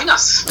people join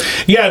us.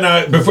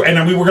 Yeah,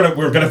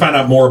 we're gonna find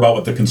out more about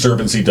what the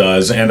Conservancy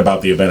does and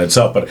about the event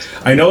itself. But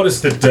I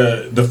noticed that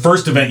the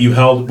first event you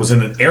held was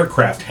in an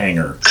aircraft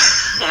hangar.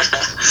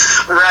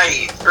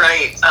 Right.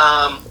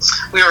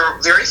 We were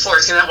very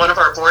fortunate. One of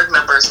our board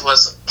members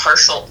was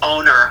partial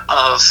owner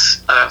of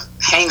a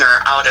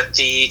hangar out at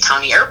the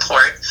county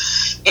airport.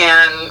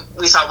 And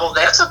we thought, well,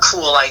 that's a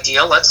cool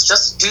idea. Let's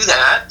just do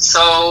that.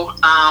 So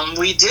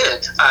we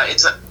did.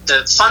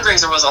 The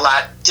fundraiser was a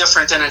lot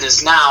different than it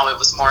is now. It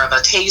was more of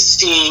a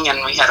tasting,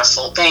 and we had a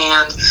full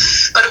band.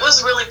 But it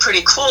was really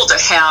pretty cool to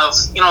have,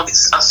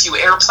 a few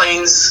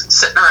airplanes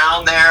sitting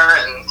around there.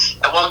 And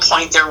at one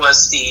point there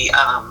was the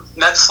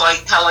med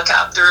flight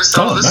helicopter.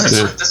 So this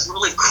was like this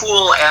really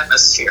cool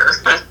atmosphere.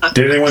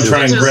 Did anyone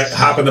try and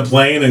hop in the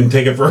plane and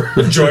take it for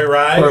a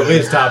joyride? Or at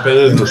least hop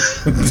in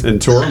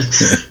and tour them?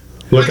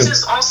 Which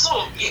is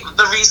also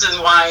the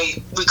reason why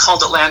we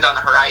called it Land on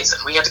the Horizon.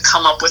 We had to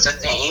come up with a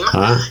name,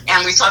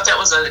 and we thought that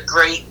was a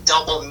great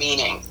double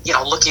meaning.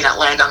 Looking at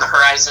land on the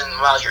horizon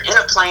while you're in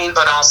a plane,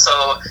 but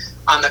also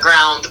on the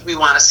ground, we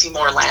want to see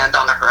more land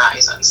on the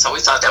horizon. So we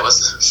thought that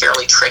was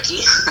fairly tricky.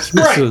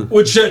 Right,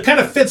 which kind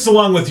of fits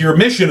along with your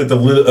mission at the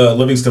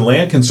Livingston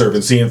Land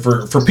Conservancy. And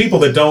for people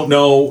that don't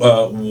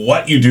know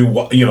what you do,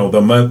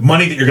 the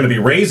money that you're going to be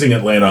raising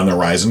at Land on the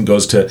Horizon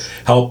goes to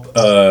help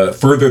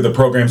further the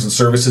programs and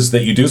services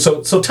that you do.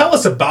 So tell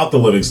us about the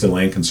Livingston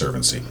Land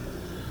Conservancy.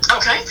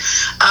 Okay.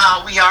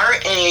 We are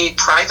a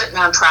private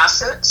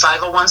nonprofit,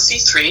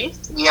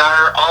 501c3. We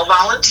are all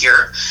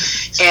volunteer,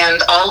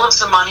 and all of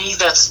the money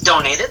that's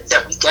donated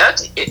that we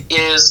get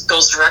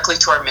goes directly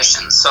to our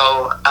mission.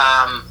 So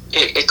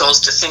it goes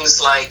to things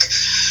like,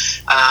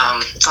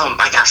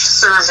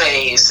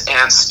 surveys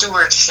and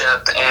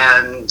stewardship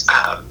and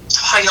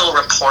title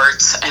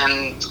reports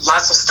and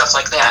lots of stuff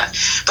like that.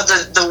 But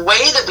the way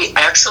that we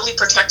actually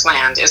protect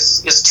land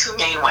is two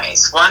main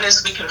ways. One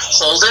is we can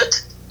hold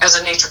it as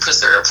a nature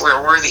preserve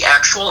where we're the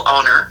actual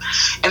owner.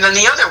 And then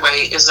the other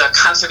way is a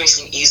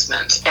conservation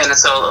easement. And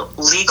it's a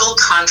legal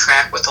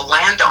contract with the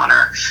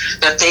landowner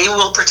that they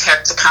will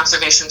protect the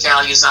conservation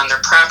values on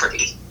their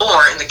property.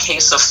 Or in the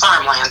case of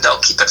farmland, they'll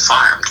keep it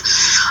farmed.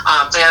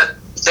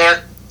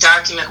 That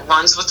document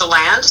runs with the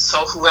land,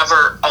 so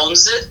whoever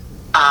owns it,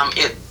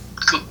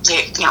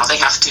 they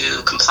have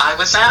to comply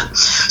with that.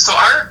 So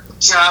our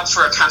job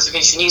for a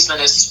conservation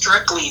easement is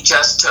strictly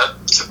just to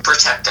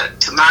protect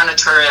it, to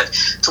monitor it,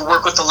 to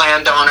work with the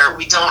landowner.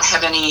 We don't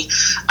have any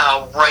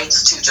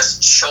rights to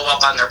just show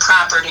up on their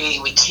property.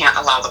 We can't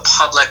allow the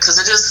public because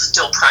it is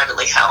still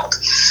privately held.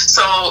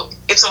 So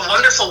it's a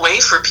wonderful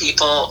way for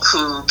people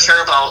who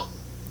care about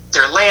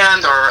their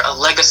land or a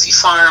legacy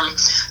farm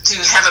to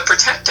have it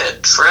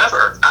protected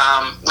forever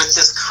with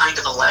this kind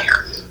of a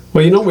layer.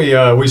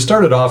 Well, we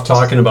started off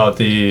talking about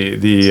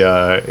the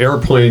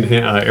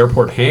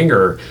airport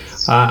hangar.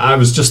 I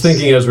was just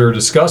thinking as we were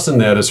discussing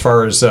that, as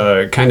far as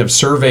kind of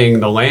surveying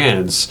the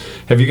lands,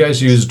 have you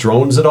guys used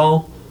drones at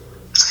all?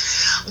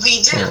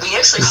 We did. We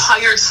actually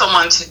hired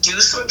someone to do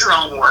some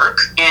drone work,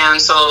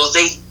 and so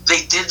they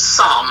did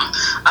some.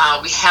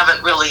 We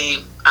haven't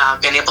really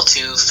been able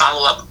to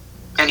follow up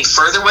any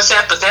further with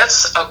that, but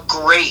that's a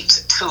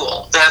great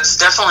tool. That's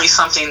definitely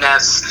something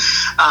that's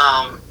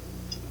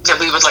that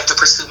we would like to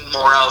pursue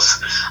more of.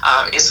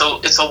 It's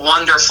a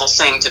wonderful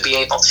thing to be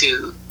able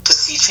to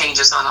see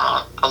changes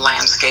on a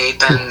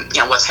landscape and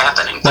what's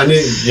happening. But,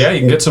 you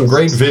can get some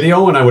great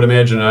video, and I would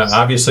imagine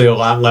obviously a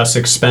lot less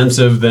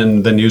expensive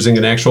than using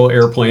an actual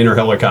airplane or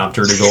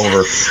helicopter to go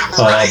over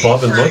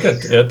above and look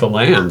at the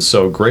land.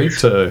 So great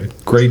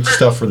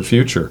stuff for the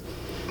future.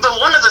 But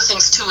one of the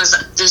things too is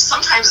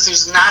sometimes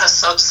there's not a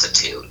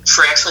substitute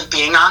for actually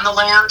being on the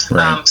land,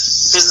 right.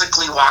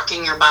 Physically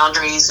walking your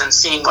boundaries and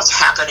seeing what's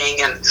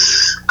happening, and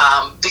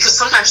because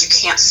sometimes you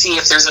can't see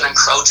if there's an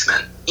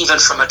encroachment even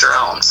from a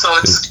drone. So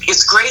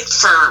it's great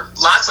for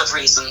lots of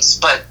reasons,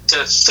 but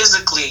to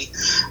physically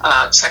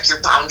check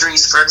your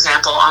boundaries, for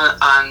example,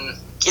 on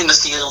in the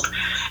field,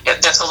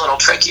 that's a little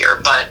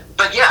trickier, but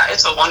yeah,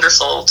 it's a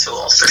wonderful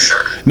tool for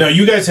sure. Now,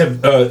 you guys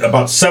have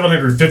about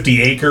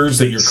 750 acres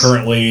that you're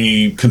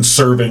currently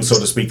conserving, so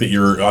to speak, that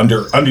you're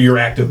under your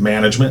active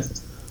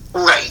management.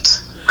 Right.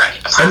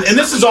 And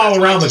this is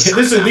all around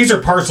these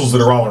are parcels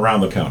that are all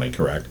around the county,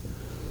 correct?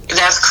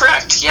 That's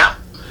correct. Yep.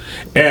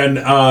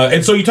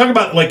 And so you talk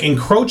about like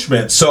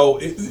encroachment. So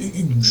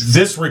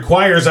this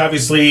requires,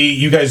 obviously,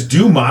 you guys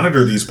do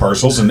monitor these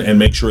parcels and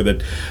make sure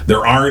that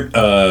there aren't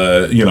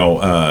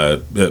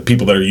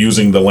people that are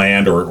using the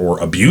land or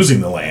abusing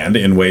the land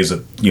in ways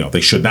that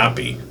they should not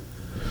be.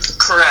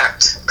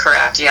 Correct.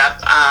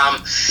 Yep.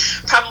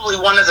 Probably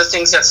one of the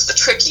things that's the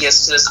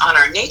trickiest is on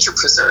our nature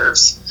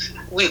preserves.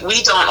 We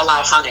don't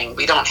allow hunting.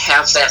 We don't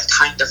have that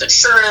kind of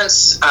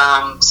insurance.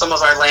 Some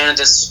of our land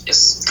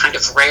is kind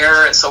of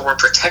rare, and so we're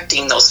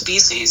protecting those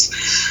species.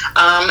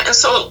 And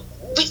so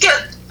we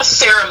get a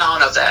fair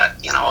amount of that.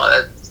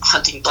 A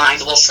hunting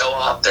blind will show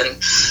up,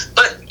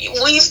 but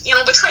we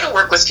try to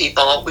work with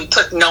people. We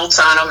put notes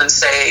on them and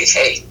say,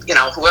 hey,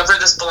 whoever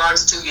this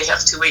belongs to, you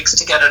have 2 weeks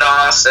to get it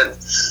off, and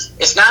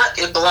if not,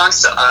 it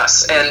belongs to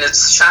us. And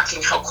it's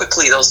shocking how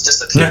quickly those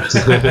disappear.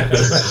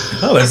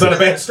 Oh, that's not a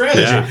bad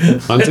strategy. Yeah.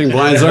 Hunting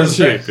blinds aren't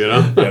cheap,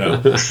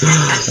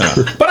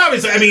 But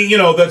obviously, I mean,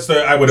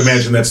 I would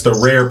imagine that's the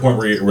rare point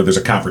where there's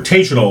a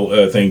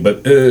confrontational thing.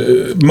 But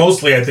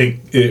mostly, I think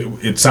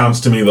it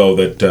sounds to me though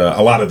that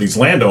a lot of these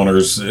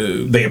landowners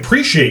they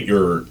appreciate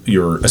your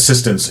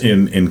assistance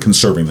in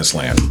conserving this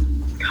land.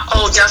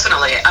 Oh,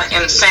 definitely.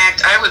 In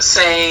fact, I would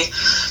say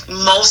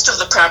most of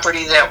the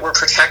property that we're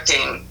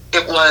protecting,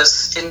 it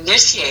was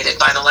initiated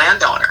by the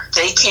landowner.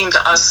 They came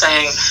to us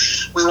saying,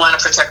 we want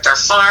to protect our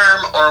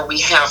farm, or we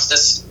have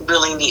this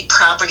really neat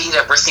property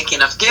that we're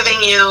thinking of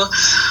giving you.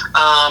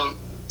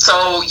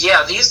 So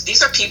yeah,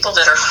 these are people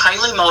that are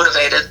highly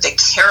motivated. They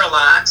care a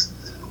lot.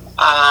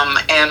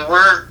 And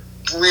we're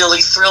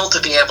really thrilled to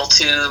be able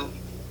to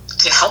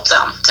help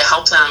them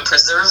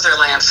preserve their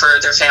land for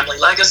their family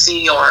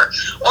legacy, or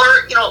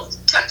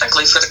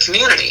technically for the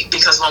community,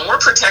 because when we're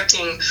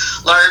protecting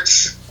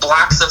large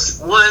blocks of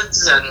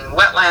woods and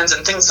wetlands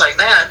and things like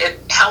that, it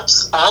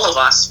helps all of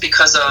us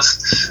because of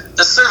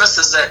the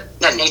services that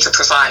nature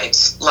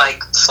provides,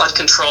 like flood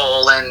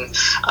control and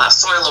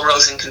soil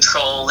erosion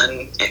control,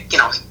 and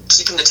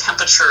keeping the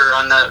temperature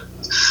on the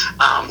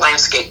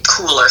landscape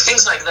cooler,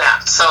 things like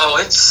that. So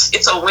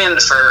it's a win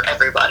for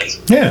everybody.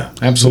 Yeah,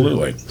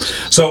 absolutely.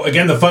 So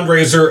again, the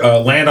fundraiser,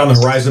 Land on the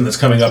Horizon, that's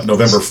coming up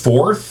November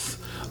 4th.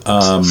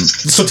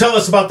 So tell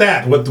us about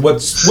that.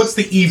 What's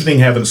the evening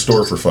have in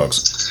store for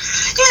folks?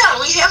 Yeah,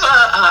 we have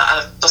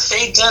a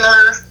buffet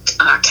dinner,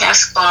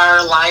 cash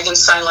bar, live and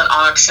silent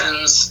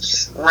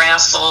auctions,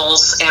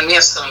 raffles, and we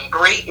have some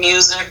great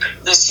music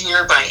this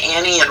year by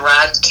Annie and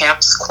Rod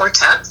Capps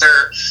Quartet.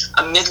 They're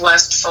a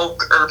Midwest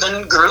folk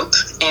urban group,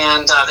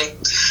 and I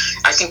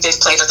think they've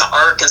played at the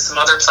Ark and some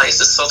other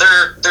places, so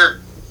they're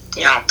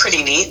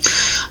pretty neat.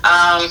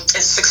 It's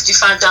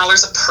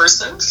 $65 a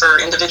person for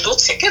individual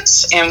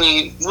tickets, and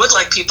we would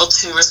like people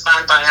to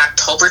respond by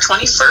October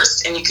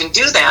 21st, and you can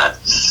do that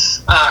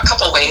a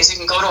couple ways. You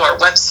can go to our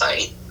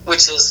website,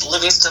 which is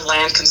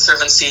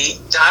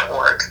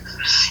livingstonlandconservancy.org,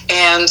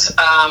 and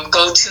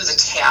go to the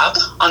tab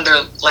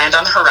under Land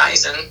on the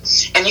Horizon,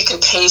 and you can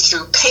pay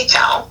through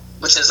PayPal,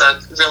 which is a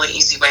really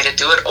easy way to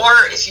do it.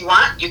 Or if you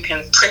want, you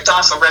can print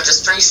off a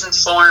registration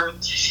form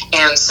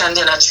and send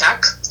in a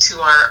check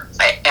to our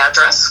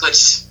address,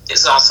 which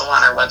is also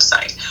on our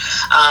website.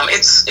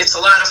 It's a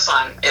lot of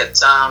fun.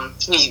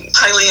 We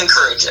highly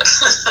encourage it.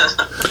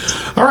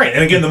 All right,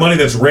 and again, the money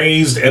that's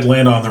raised at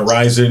Land on the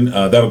Horizon,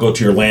 that'll go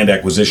to your land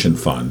acquisition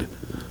fund.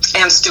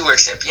 And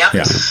stewardship, yep.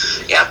 Yeah.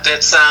 Yep,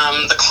 it's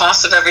the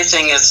cost of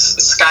everything is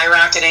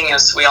skyrocketing,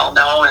 as we all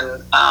know,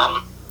 and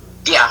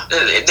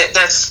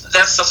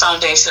that's the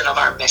foundation of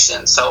our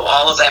mission. So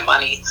all of that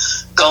money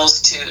goes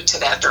to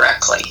that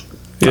directly.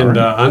 And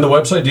on the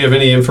website, do you have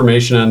any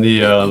information on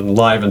the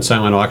live and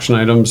silent auction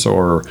items,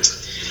 or?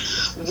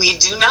 We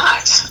do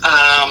not.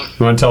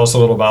 You want to tell us a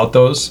little about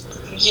those?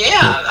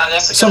 Yeah,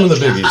 that's a good some of the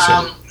idea.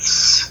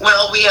 biggies.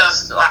 Well, we have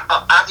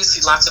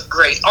obviously lots of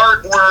great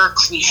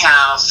artwork. We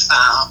have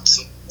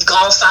some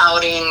golf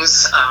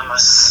outings, a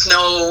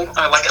snow,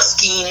 like a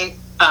skiing,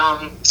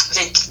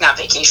 not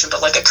vacation,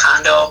 but like a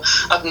condo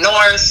up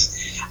north.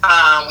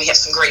 We have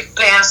some great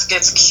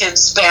baskets,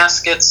 kids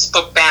baskets,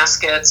 book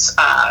baskets,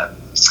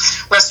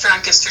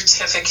 restaurant gift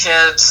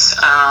certificates.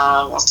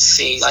 Let's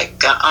see,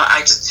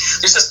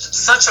 there's just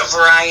such a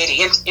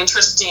variety.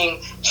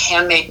 Interesting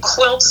handmade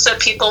quilts that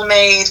people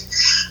made.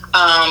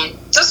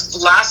 Just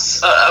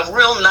lots of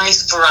real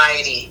nice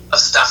variety of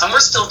stuff, and we're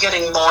still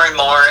getting more and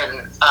more.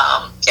 And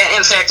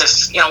in fact,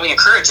 if we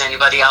encourage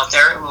anybody out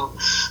there who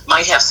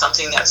might have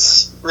something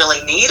that's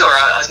really neat, or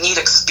a neat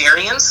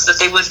experience that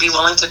they would be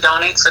willing to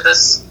donate for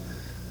this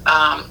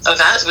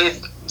event,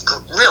 we'd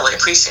really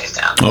appreciate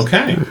that.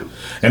 Okay.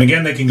 And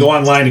again, they can go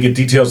online to get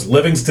details,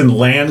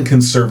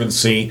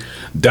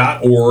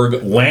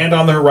 livingstonlandconservancy.org. Land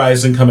on the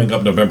Horizon coming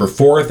up November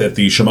 4th at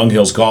the Chemung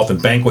Hills Golf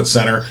and Banquet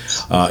Center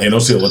in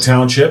Osceola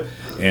Township.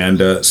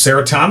 And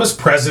Sarah Thomas,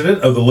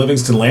 president of the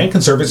Livingston Land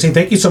Conservancy,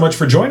 thank you so much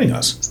for joining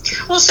us.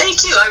 Well,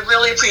 thank you. I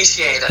really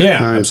appreciate it.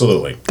 Yeah,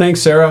 absolutely.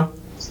 Thanks, Sarah.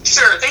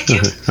 Sure, thank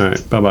you. All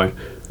right, bye-bye.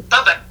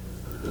 Bye-bye.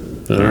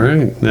 All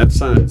right, that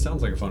sounds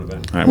like a fun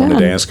event. I wanted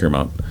to ask her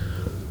about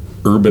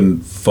urban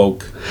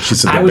folk. She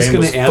said I was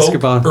going to ask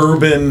about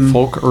urban.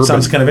 Folk urban.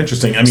 Sounds kind of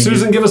interesting. I mean,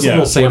 Susan, give us a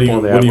little sample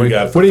of that. What do you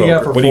got for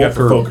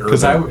folk urban?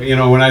 Because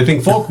when I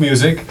think folk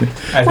music,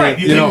 I think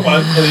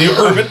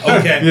urban.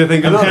 Okay, you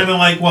think I'm kind of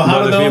like, well,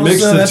 how do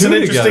those? That's an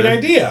interesting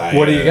idea.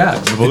 What do you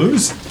got? The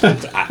blues?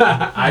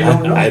 I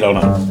don't know. I don't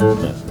know.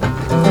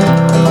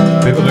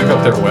 Maybe look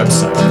up their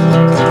website.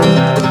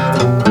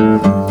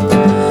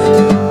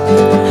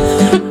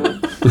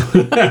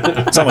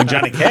 Sound like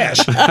Johnny Cash.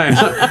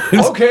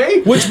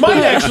 Okay. Which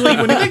might actually,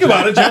 when you think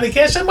about it, Johnny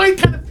Cash, that might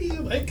kind of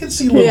feel, I can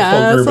see a little folk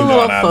urban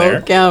going on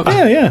there.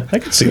 Yeah, I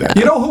can see that.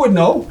 You know who would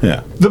know?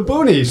 Yeah. The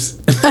Boonies.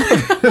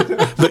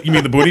 You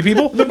mean the Boonie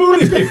people? The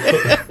Boonie people.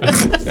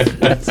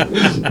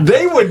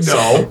 They would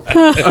know.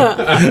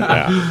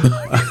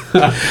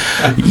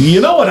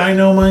 You know what I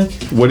know, Mike?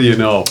 What do you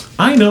know?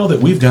 I know that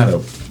we've got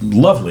a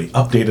lovely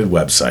updated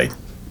website.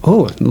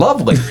 Oh,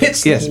 lovely.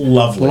 It's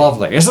lovely.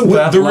 Lovely. Isn't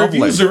that the lovely?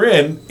 reviews are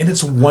in, and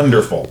it's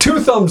wonderful. 2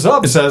 thumbs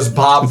up, says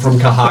Bob from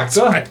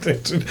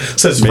Cahockta.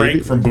 Says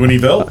Frank from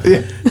Booneyville. What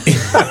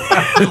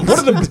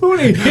do the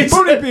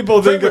Booney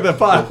people think of the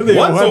What's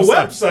a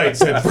website,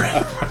 said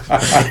Frank.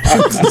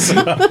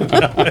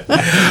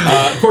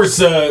 Of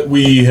course,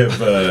 we have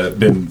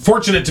been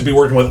fortunate to be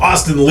working with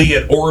Austin Lee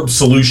at Orb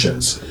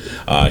Solutions.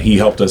 He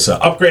helped us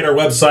upgrade our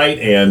website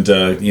and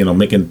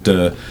make it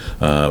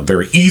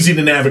very easy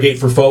to navigate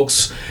for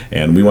folks.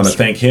 And we want to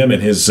thank him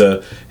and his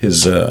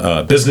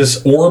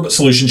business, Orb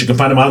Solutions. You can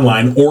find them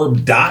online,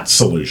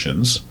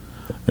 orb.solutions.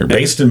 They're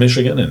based in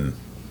Michigan. And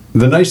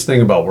the nice thing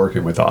about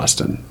working with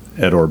Austin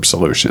at Orb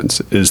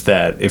Solutions is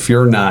that if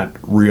you're not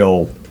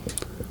real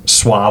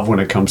suave when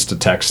it comes to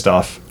tech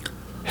stuff,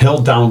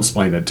 he'll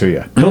downsplain it to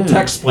you. He'll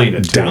text-plain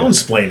it to you.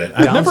 downsplain it.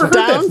 I've never heard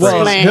that phrase.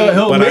 Downsplain.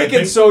 He'll But I make it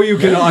think- so you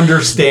can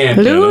understand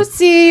it.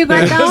 Lucy,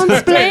 we're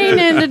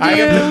downsplaining to do.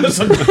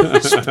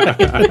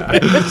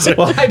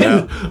 Well, I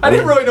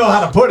didn't really know how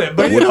to put it,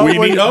 but No,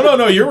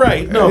 you're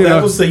right. No,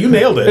 you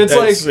nailed it. It's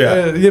That's-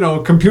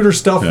 like computer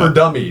stuff for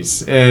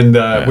dummies, and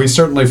we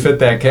certainly fit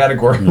that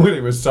category when he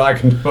was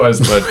talking to us.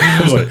 But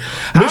how do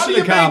mission you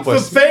make the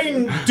accomplished.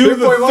 thing do If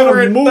we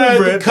wanna move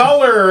the it.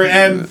 color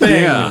and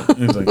thing? Yeah.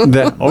 It's like,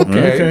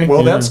 Okay. Okay,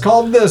 Well, yeah. that's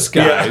called this,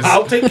 yeah, guys.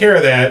 I'll take care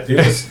of that.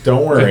 Just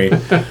don't worry.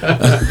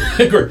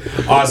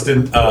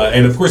 Austin,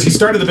 and of course, he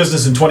started the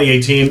business in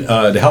 2018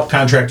 to help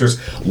contractors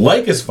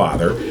like his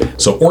father.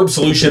 So, Orb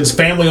Solutions,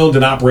 family owned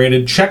and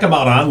operated. Check him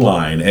out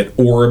online at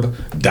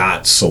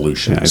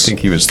orb.solutions. I think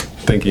he was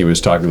thinking he was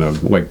talking to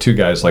like 2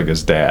 guys like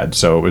his dad,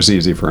 so it was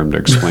easy for him to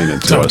explain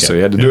it to us. Okay. So he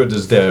had to do it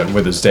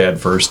with his dad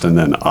first, and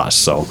then us.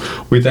 So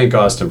we thank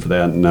Austin for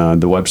that. And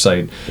the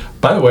website,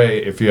 by the way,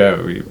 if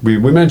you we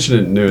mentioned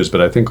it in news,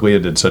 but I think Leah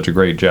did such a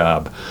great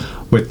job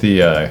with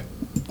the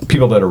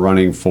people that are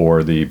running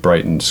for the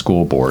Brighton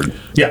School Board.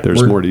 Yeah,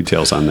 there's more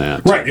details on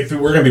that. Right. If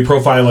we're going to be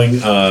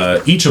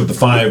profiling each of the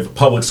 5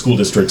 public school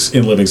districts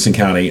in Livingston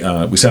County,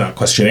 we sent out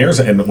questionnaires.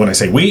 And when I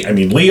say we, I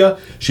mean Leah.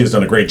 She has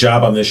done a great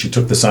job on this. She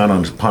took this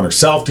upon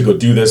herself to go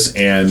do this,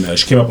 and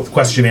she came up with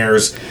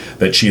questionnaires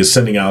that she is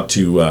sending out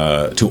to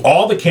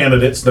all the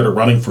candidates that are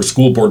running for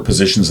school board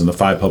positions in the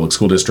 5 public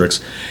school districts,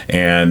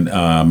 and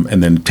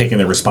then taking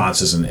their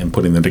responses and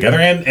putting them together.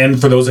 And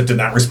for those that did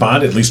not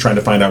respond, at least trying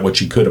to find out what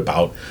she could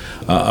about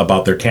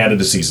their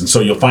candidacies. And so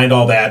you'll find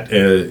all that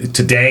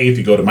today if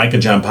you go to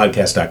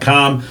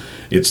mikeandjohnpodcast.com.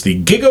 It's the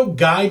Giggo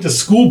Guide to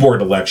School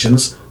Board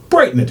Elections,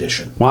 Brighton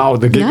edition. Wow,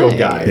 the Giggo Nice.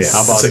 Guide. Yeah,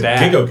 How about it's a that?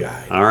 Giggo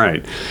Guide. All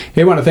right.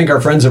 Hey, I want to thank our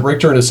friends at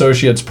Richter &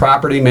 Associates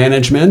Property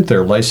Management.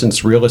 They're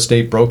licensed real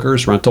estate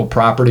brokers, rental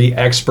property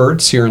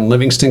experts here in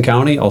Livingston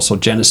County, also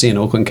Genesee and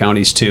Oakland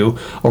counties too.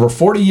 Over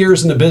 40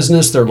 years in the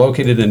business. They're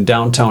located in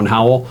downtown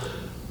Howell.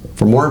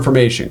 For more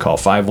information, call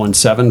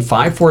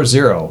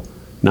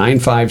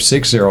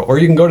 517-540-9560, or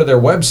you can go to their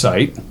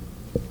website.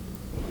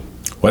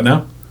 What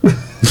now?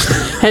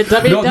 At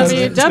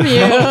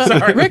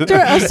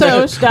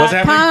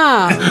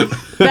www.richterassociates.com.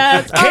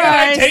 That's Can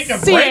I take a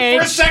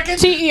break for a second?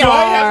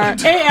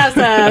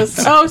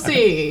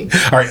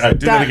 RICHTERASSOC. All right,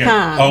 do that again.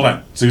 .com. Hold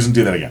on. Susan,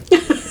 do that again.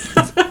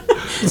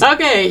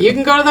 Okay, you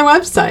can go to their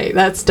website.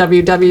 That's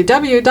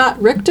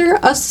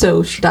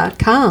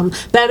www.richterassociates.com.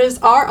 That is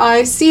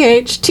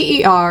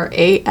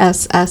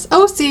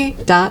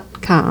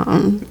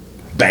RICHTERASSOC.com.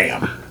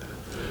 Bam.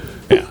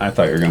 Yeah, I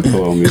thought you were going to put a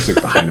little music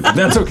behind it, but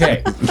that's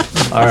okay.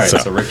 All right,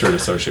 so Richter &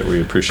 Associate,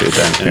 we appreciate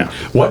that. And Yeah.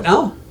 what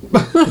now?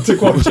 To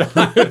quote John.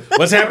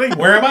 What's happening?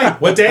 Where am I?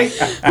 What day?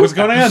 What's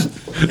going on?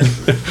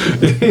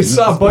 He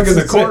saw a bug in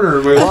the corner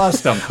and we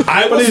lost him.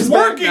 I But was he's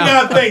back working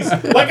now. on things.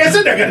 Like I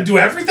said, I got to do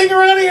everything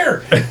around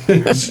here.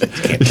 Yes,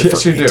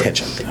 you do.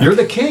 You're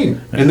the king,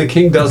 and the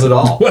king does it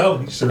all. Well,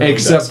 he certainly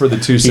except does. for the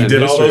 2 He cent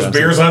did all history those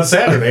lesson. beers on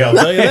Saturday, I'll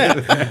tell you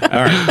that.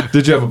 All right.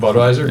 Did you have a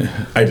Budweiser?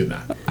 I did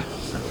not.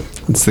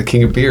 It's the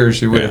king of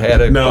beers. You would have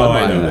had a No,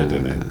 Budweiser. I know I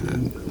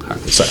didn't.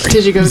 Sorry.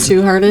 Did you go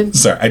too hearted?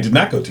 Sorry, I did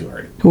not go too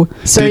hard.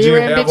 So Did you you were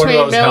in have one of between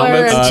those Miller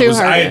helmets? and too I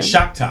had hearted.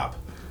 Shock Top.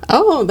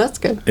 Oh, that's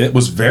good. It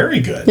was very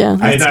good. Yeah,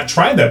 I had that's- not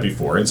tried that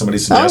before, and somebody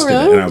suggested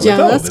really? it, and I was Yeah,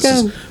 like, "Oh, that's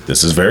good.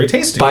 this is very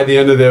tasty." By the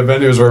end of the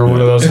event, he was wearing one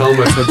of those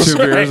helmets with 2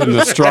 beers and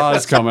the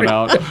straws coming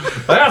out.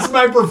 That's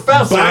my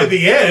professor. By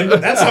the end,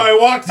 that's how I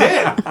walked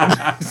in.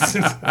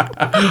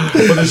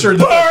 With a shirt.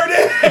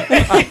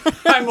 Party!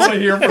 I'm only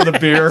here for the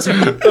beer.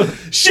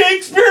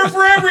 Shakespeare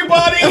for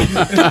everybody!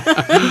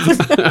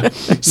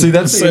 See,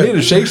 that's you need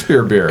a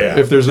Shakespeare beer. Yeah.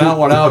 If there's not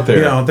one out there,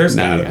 You know, there's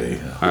Nah, gotta yeah. be.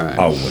 All right.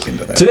 I'll look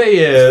into that. Today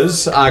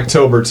is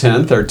October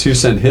 10th, our 2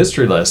 cent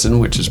history lesson,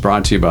 which is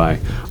brought to you by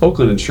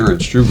Oakland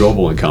Insurance, Drew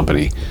Goebel and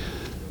Company.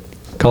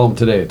 Call them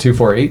today at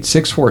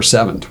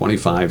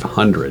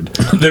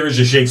 248-647-2500. There is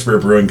a Shakespeare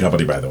Brewing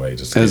Company, by the way.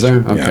 Just in Is case.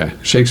 there? Yeah. Okay.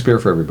 Shakespeare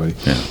for everybody.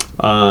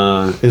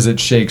 Yeah. Is it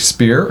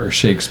Shakespeare or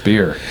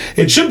Shakespeare?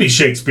 It should be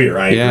Shakespeare,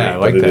 I Yeah, agree. I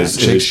like but that. It is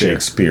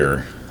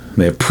Shakespeare.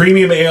 They have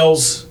premium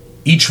ales,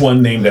 each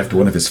one named after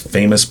one of his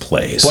famous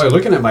plays. Boy,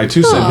 looking at my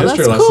 2-cent history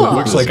that's lesson, cool. it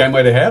looks like I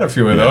might have had a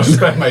few of those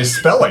by my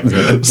spelling.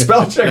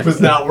 Spell check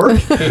was not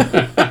working.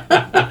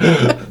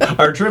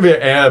 Our trivia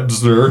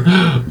abs are...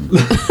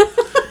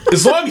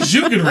 As long as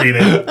you can read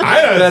it,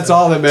 That's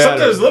all that matters.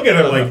 Sometimes look at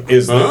it like,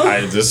 is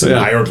this in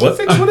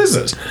hieroglyphics? What is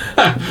this?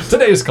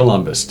 Today is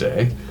Columbus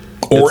Day.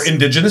 Or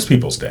Indigenous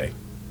Peoples Day.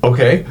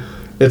 Okay.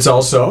 It's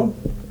also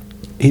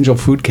Angel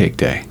Food Cake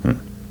Day.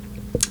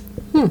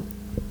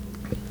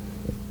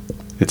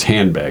 It's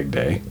Handbag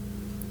Day.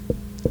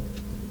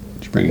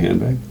 Did you bring a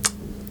handbag?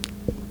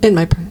 In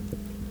my purse.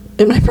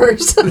 You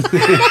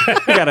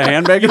got a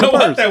handbag in the You know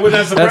what? purse. That would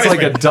not surprise That's like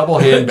me. a double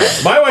handbag.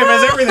 My wife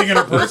has everything in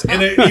her purse,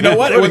 and you know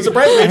what? It would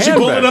surprise me if she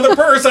pulled Handbag. another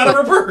purse out of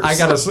her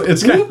purse.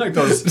 It's kind of like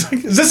those.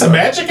 Is this a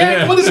magic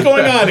act? What is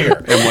going on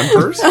here? In one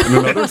purse? In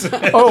another?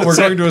 Oh, we're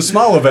going to a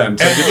small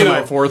event. I And, get you to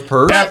know, my fourth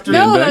purse. after-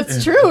 No, handbag?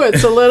 that's true.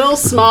 It's a little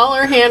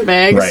smaller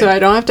handbag, Right. so I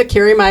don't have to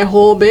carry my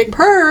whole big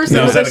purse Now,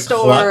 into is that the a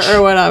store clutch?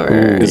 or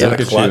whatever. Is that Look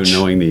a at clutch? you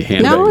knowing the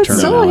handbag No, it's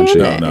still a terminology.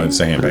 handbag. No, it's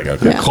a handbag.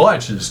 Okay.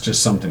 Clutch is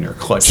just something you're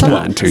clutching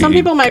onto. Some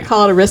people might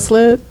call it a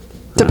wristlet,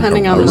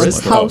 depending on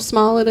wristlet. how Oh.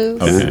 small it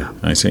is. Okay,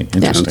 I see.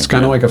 Interesting. It's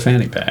kind of like a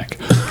fanny pack.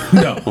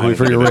 no, only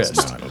for your wrist.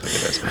 No, I don't think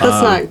it is. Let's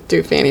not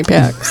do fanny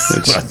packs.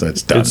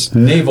 That's done. It's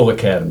Naval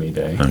Academy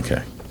Day.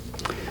 Okay.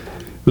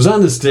 It was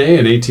on this day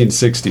in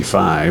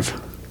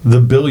 1865 the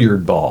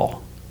billiard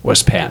ball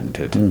was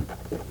patented.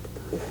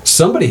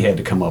 Somebody had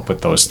to come up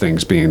with those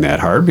things being that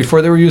hard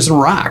before they were using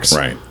rocks.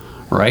 Right.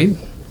 Right?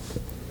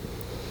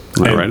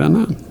 Am I right on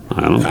that?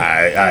 I don't know.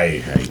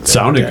 I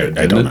Sounded good,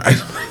 I don't didn't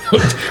know.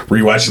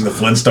 Rewatching the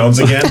Flintstones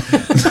again.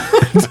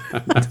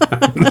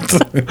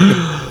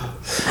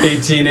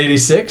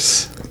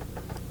 1886,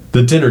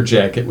 the dinner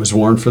jacket was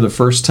worn for the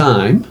first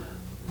time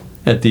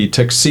at the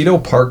Tuxedo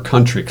Park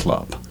Country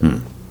Club.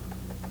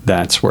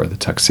 That's where the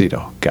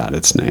tuxedo got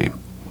its name.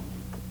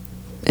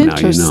 Now you know.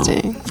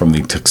 Interesting. From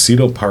the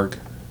Tuxedo Park.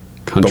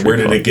 Country But where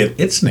did Club. it get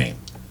its name?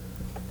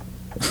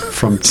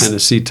 From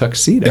Tennessee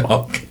tuxedo.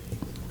 Okay.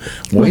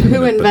 Who Wait a minute,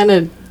 but-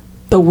 invented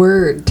the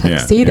word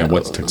tuxedo? Yeah,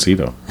 what's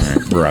tuxedo? All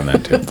right, we're on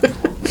that too.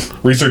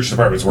 Research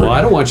department's working. Well,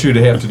 I don't want you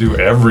to have to do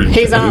everything.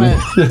 He's on it.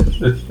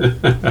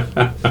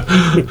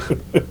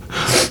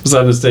 It was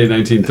on this day,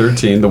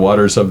 1913, the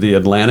waters of the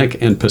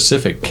Atlantic and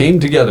Pacific came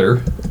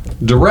together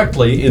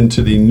directly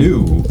into the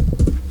new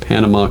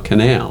Panama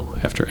Canal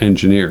after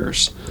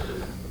engineers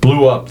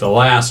blew up the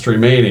last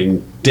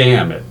remaining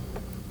dam at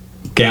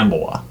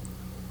Gamboa.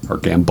 Or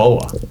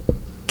Gamboa.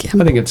 I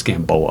think it's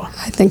Gamboa.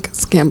 I think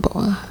it's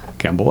Gamboa.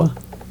 Gamboa?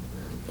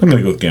 I'm going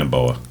to go with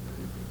Gamboa.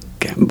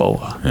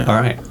 Gamboa. All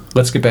right.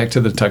 Let's get back to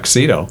the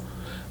tuxedo.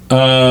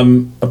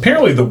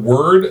 Apparently, the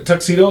word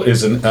tuxedo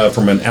is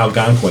from an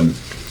Algonquin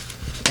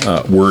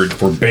word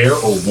for bear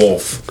or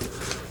wolf.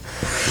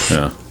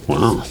 Yeah.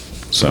 Wow.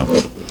 So,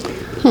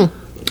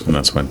 and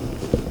that's when.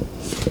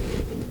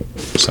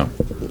 So,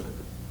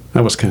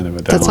 That was kind of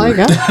a downer. That's all you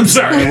got? I'm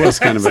sorry. It was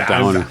kind of a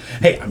downer.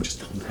 Hey, I'm just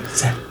telling you what it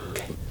said.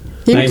 Okay.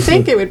 You'd 19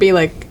 think it would be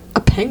like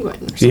a penguin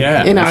or something.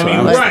 Yeah, You know, that's what I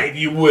mean, like- right?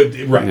 You would,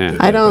 right? Yeah.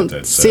 I don't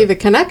That's, see the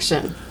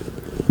connection.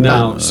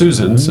 Now,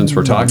 Susan, since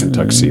we're talking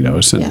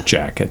tuxedos and Yeah.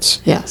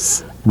 jackets,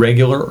 Yes.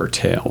 regular or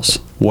tails?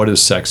 What is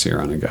sexier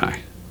on a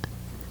guy?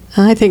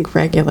 I think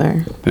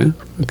regular. Yeah,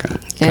 okay.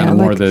 Yeah, Kind of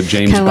more like- the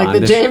James Kind of like the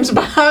Bond. James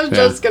Bond. I was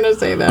Yeah. just going to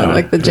say that.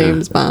 Like the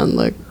James Bond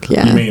look.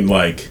 Yeah. You mean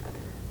like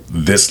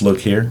this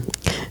look here?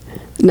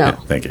 No.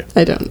 Thank you.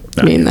 I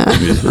don't mean that.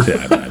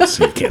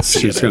 Yeah, you can't see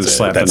She's it. gonna That's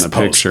slap that's in the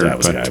post. picture, That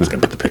was, but, I was going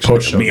to put the picture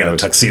post of me show in a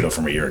goes. tuxedo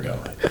from a year ago,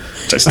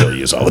 which I still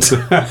use all the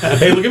time.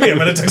 Hey, look at me. I'm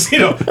in a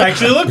tuxedo.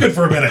 Actually look good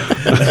for a minute.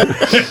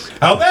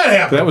 How'd that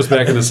happen? That was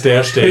back in the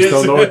stash days.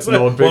 Don't know it's an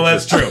old picture. Well,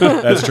 that's true.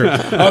 That's true.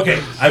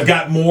 Okay, I've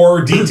got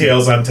more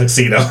details on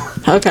tuxedo.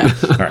 Okay.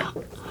 All right.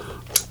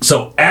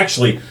 So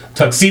actually,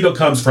 tuxedo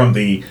comes from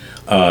the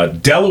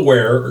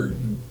Delaware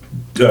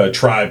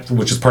tribe,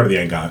 which is part of the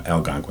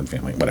Algonquin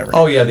family, whatever.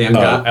 Oh, yeah, the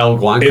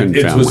Algonquin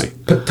it was family.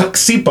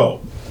 Tuxepo,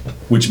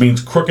 which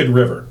means crooked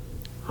river.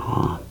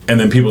 And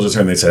then people just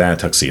heard and they said,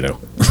 tuxedo.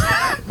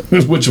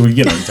 Which we,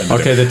 tend to do.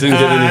 Okay, that didn't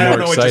get any I more don't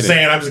know what you're exciting.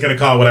 saying. I'm just going to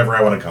call it whatever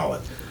I want to call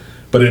it.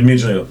 But it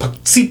immediately,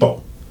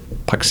 Tuxepo,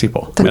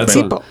 Puxipo.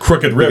 Tuxedo.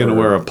 crooked river. You're gonna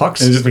wear a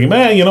pux? And just thinking,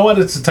 man, you know what?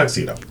 It's a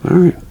tuxedo. All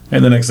right.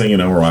 And the next thing you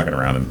know, we're walking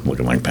around and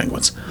looking like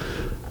penguins.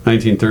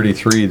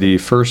 1933, the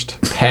first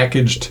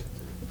packaged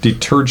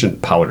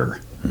detergent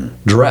powder,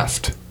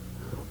 Dreft,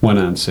 went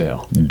on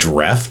sale.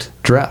 Dreft?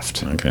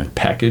 Dreft. Okay.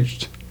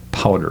 Packaged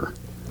powder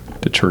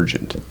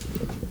detergent.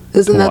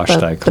 Isn't that Wash the,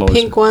 thy the clothes.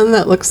 pink one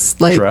that looks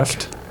like...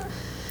 Dreft.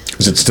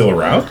 Is it still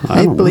around?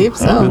 I believe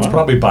so. It's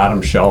probably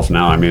bottom shelf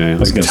now. I mean,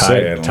 was gonna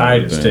say, I don't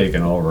Tide know is that.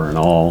 taken over and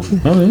all.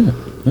 Oh, yeah.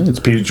 It's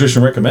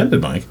pediatrician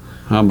recommended, Mike.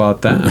 How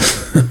about that?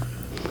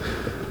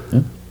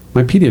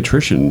 My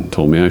pediatrician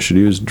told me I should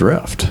use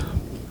Drift.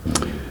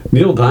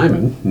 Neil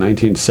Diamond,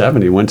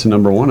 1970, went to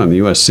number one on the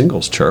U.S.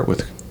 singles chart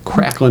with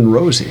Cracklin'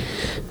 Rosie.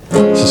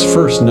 It's his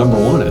first number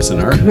one as an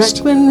artist.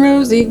 Cracklin'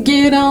 Rosie,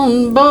 get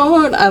on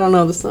board. I don't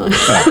know the song.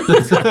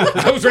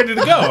 I was ready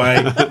to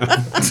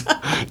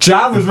go.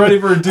 John was ready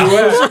for a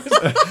duet.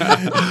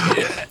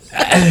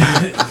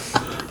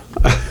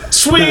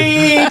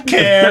 Sweet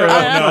care.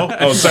 Oh, no.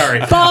 Oh, sorry.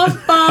 Bum,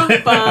 bum,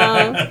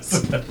 bum.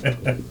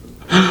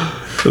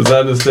 It was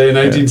on this day in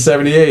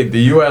 1978. The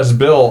U.S.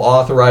 bill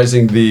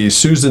authorizing the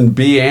Susan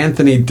B.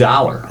 Anthony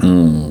dollar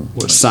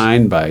was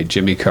signed by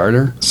Jimmy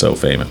Carter. So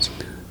famous.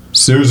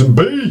 Susan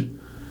B.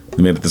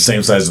 They made it the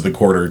same size as the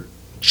quarter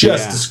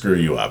just Yeah. to screw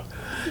you up.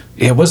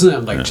 Yeah, wasn't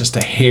it like just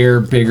a hair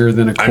bigger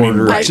than a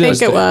quarter? I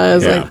think it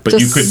was. Yeah, like, but you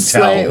just couldn't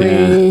slightly.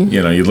 tell.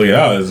 You know, you'd look,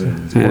 oh, it's a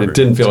And quarter. it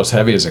didn't feel as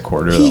heavy as a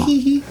quarter, though.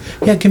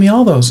 Yeah, give me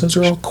all those. Those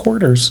are all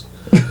quarters.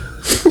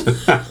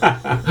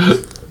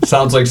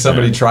 Sounds like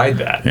somebody tried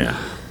that. Yeah.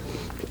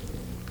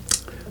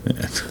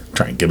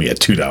 Try and give me a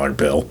 $2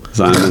 bill.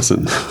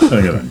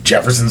 Simon.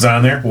 Jefferson's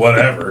on there?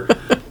 Whatever.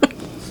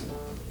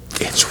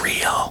 It's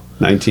real.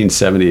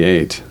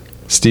 1978.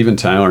 Steven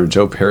Tyler and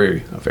Joe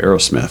Perry of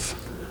Aerosmith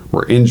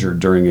were injured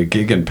during a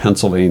gig in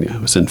Pennsylvania.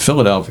 It was in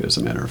Philadelphia, as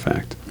a matter of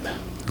fact.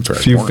 That's A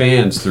right. few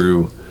fans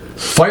threw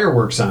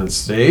fireworks on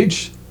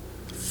stage.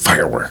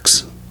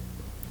 Fireworks.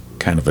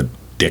 Kind of a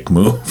dick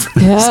move.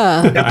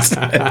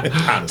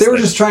 Yeah. They were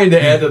just trying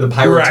to add to the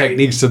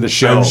pyrotechnics to the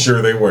show. I'm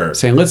sure they were.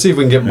 Saying, let's see if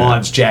we can get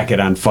Maud's jacket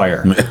on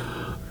fire.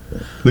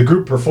 The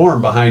group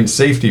performed behind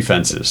safety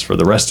fences for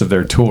the rest of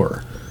their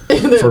tour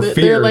for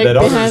fear like that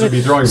others behind would be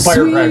it. throwing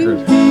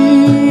firecrackers.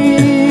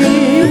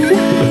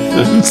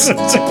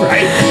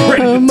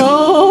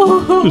 right.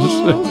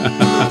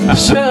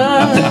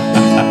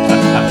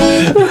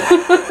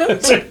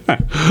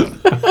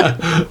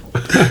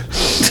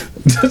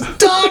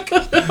 Doc!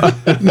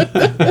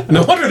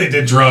 No wonder they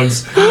did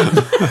drugs.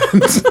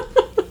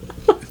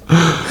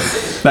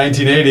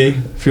 1980,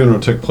 funeral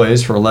took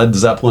place for Led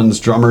Zeppelin's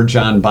drummer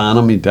John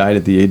Bonham. He died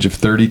at the age of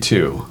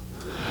 32.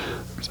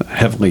 It was a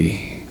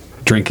heavily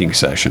drinking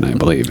session, I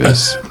believe,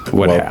 is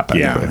what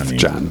happened with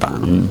John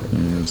Bonham.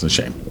 It's a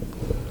shame.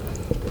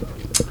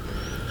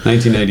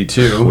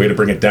 1982. Way to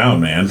bring it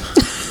down, man.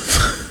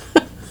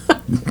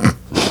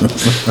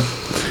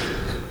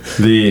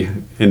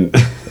 In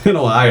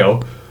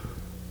Ohio,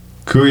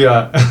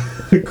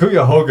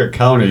 Cuyahoga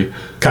County.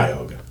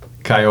 Cuyahoga?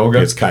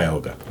 It's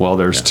Cuyahoga. Well,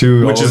 there's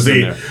two Which O's is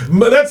in there.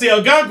 that's the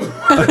Algonquin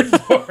word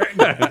for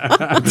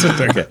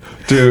it. Okay.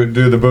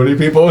 Do the booty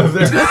people live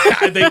there?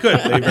 They could.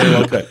 They very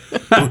well could.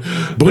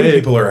 Booty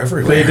people are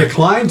everywhere. They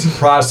declined to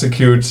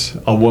prosecute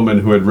a woman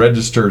who had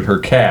registered her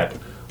cat,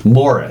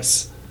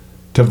 Morris,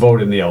 to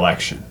vote in the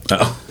election.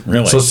 Oh,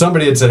 really? So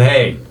somebody had said,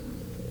 hey,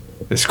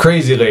 this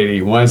crazy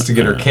lady wants to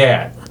get her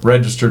cat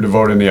registered to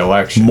vote in the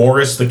election.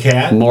 Morris the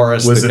cat?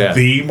 Morris was the cat. Was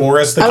it the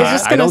Morris the I was cat?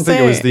 just I gonna don't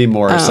think it was say- the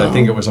Morris. I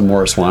think it was a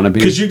Morris wannabe.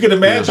 Because you can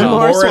imagine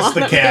Morris Morris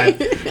the wannabe. cat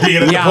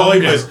being at the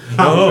polling place.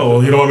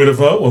 Oh, you don't want me to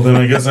vote? Well, then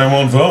I guess I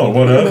won't vote.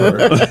 Whatever.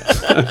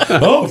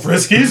 Oh,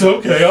 Friskies?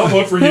 Okay, I'll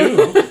vote for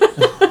you.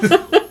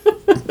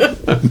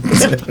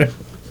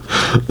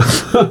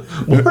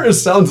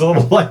 Morris sounds a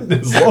little like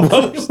this.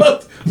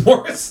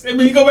 Morris, I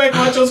mean, you go back and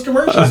watch those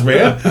commercials,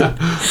 man.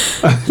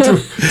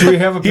 Do we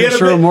have a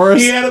picture of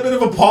Morris? He had a bit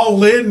of a Paul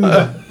Lynde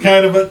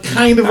kind of a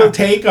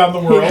take on the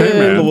world. did.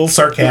 A little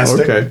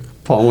sarcastic. Okay,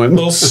 Paul A Lynde.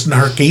 little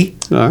snarky.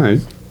 All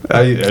right.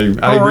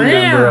 I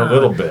remember a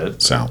little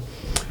bit. So,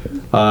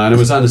 And it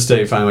was on this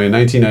day, finally, in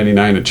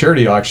 1999, a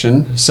charity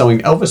auction selling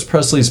Elvis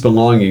Presley's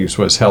belongings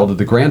was held at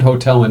the Grand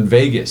Hotel in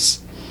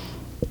Vegas.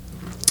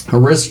 A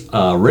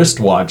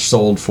wristwatch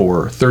sold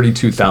for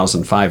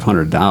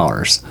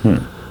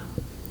 $32,500.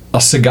 A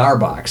cigar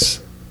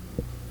box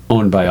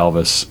owned by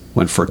Elvis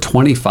went for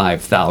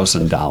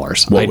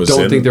 $25,000. I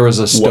don't think there was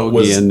a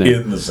stogie in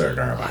there. In the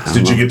cigar box?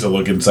 Did you get to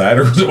look inside,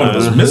 or was it one of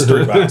those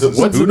mystery boxes?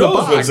 What's Who in the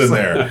knows what's box? in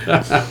there?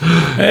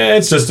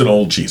 It's just an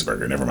old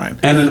cheeseburger. Never mind.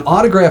 And an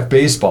autographed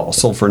baseball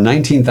sold for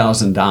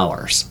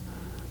 $19,000.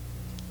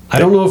 I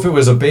don't know if it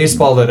was a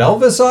baseball that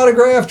Elvis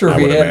autographed or if I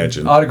he would had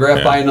imagine.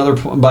 autographed Yeah.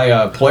 by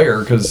a player,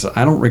 because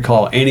I don't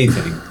recall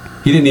anything.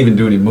 He didn't even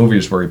do any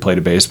movies where he played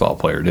a baseball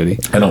player, did he?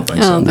 I don't think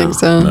I so. don't think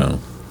so. No.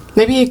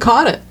 Maybe he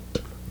caught it.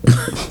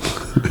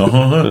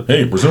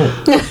 Hey, Brazil.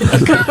 Check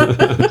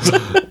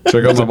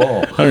out my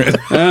ball. And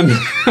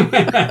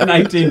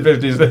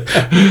 1950s.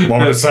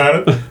 Want me to sign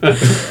it?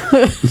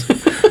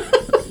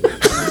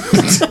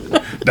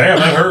 Damn,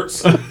 that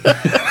hurts. That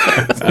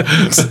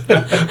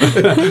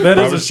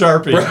is a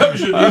Sharpie. Probably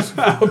should use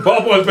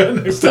ballpoint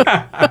pen next time.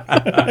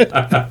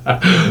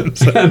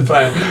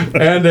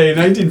 And a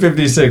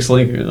 1956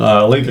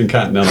 Lincoln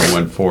Continental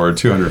went for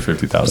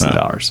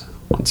 $250,000.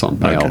 Once owned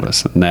by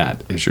Elvis. And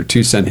that is your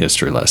 2-cent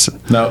history lesson.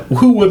 Now,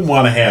 who wouldn't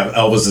want to have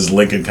Elvis's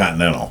Lincoln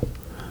Continental?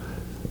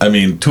 I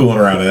mean, tooling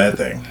around in that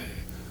thing.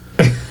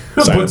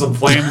 Put some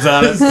flames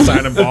on it.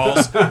 Signing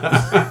balls.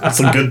 It's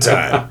a good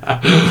time.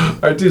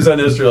 Our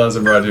 2-cent history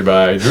lesson brought to you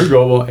by Drew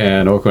Goble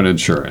and Oakland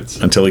Insurance.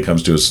 Until he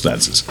comes to his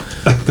senses.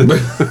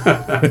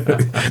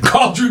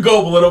 Call Drew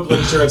Goble at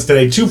Oakland Insurance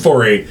today,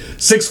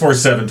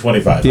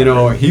 248-647-2500. You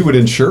know, he would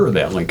insure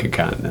that Lincoln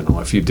Continental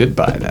if you did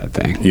buy that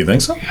thing. You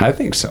think so? I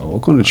think so.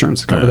 Oakland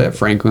Insurance cover that.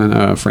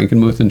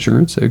 Frankenmuth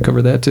Insurance, they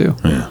cover that too.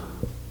 Yeah.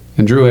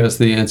 And Drew has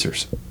the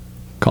answers.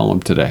 Call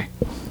them today.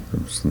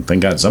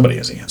 Thank God somebody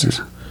has the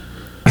answers.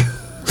 I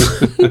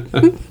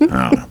don't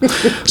know.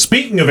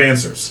 Speaking of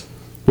answers.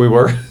 We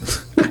were?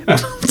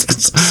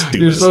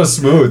 You're so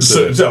smooth.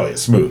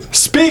 Smooth.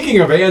 Speaking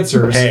of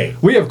answers,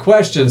 we have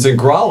questions and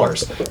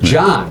growlers.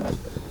 John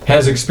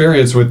has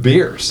experience with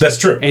beers. That's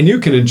true. And you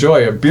can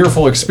enjoy a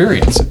beerful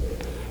experience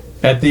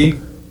at the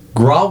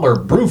Growler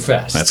Brew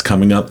Fest. That's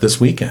coming up this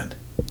weekend.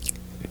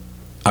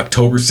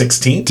 October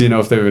 16th. Do you know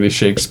if they have any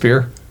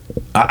Shakespeare?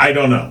 I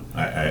don't know.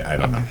 I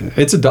don't know.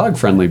 It's a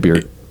dog-friendly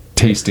beer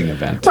tasting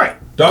event. Right.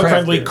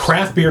 Dog-friendly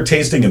craft beer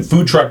tasting and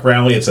food truck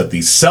rally. It's at the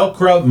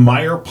Selkra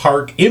Meyer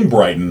Park in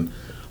Brighton.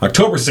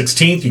 October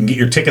 16th. You can get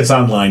your tickets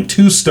online,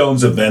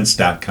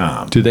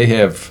 twostonesevents.com. Do they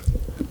have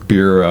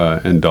beer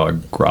and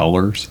dog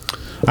growlers?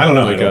 I don't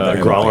know. Like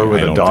a growler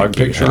with a dog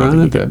picture on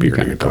it? That'd be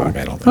kind of cool. I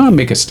don't think I'll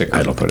make a sticker.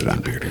 I don't put it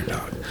on beer to your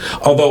dog.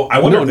 Although, I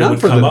wonder if not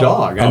would for come the up.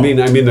 dog. Oh. I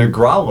mean the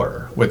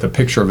growler with a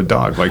picture of a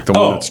dog, like the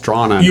one that's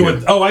drawn on you here.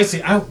 would. Oh, I see.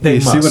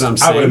 You see what I'm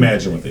saying? I would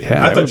imagine with it.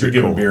 Yeah, I thought you were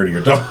giving beer to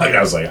your dog. I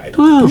was like, I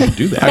don't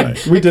do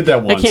that. We did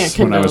that once can't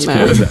when I was a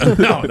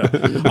condone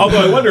kid. No.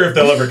 Although I wonder if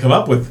they'll ever come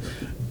up with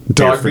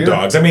Dog beer beer? for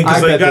dogs. I mean,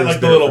 because I they bet got there's like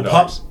the beer little for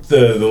pups, dogs.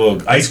 the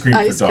little ice cream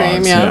Ice for dogs.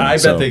 cream, yeah. I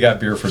bet they got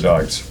beer for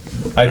dogs.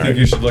 I think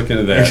you should look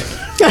into that.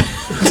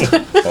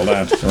 Hold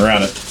on, we're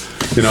on it.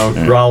 You know,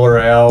 Growler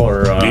Ale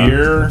or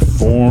Beer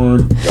for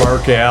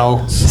Bark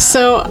Ale.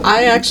 So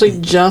I actually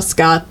just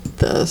got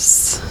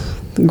this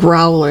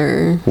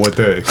growler. What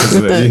the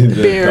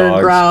Beer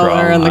dogs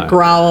growler and the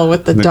growl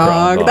with the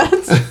dog. growl dog.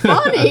 That's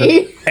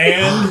funny.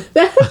 And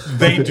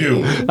they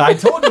do. I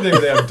told you they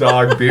would have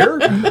dog beer.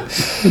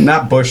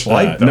 Not Bush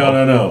Light, though.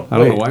 No. I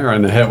don't know why you're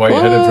on the head. Why you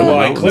headed for the Well,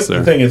 I mountains clicked there.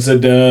 the thing. It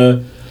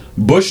said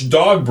Bush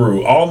Dog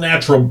Brew, all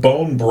natural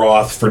bone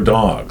broth for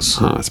dogs.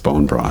 Oh, it's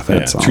bone broth.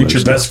 That's all Treat your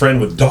there's to best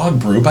friend with Dog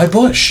Brew by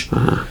Bush.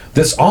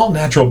 This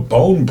all-natural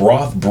bone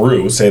broth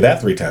brew, say that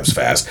 3 times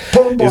fast,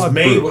 Bone is broth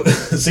made brew.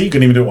 see, you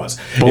can even do it once.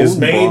 Is Bone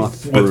made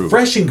broth with brew.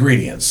 fresh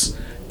ingredients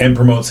and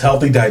promotes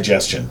healthy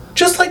digestion,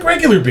 just like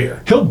regular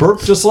beer. He'll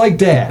burp just like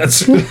Dad.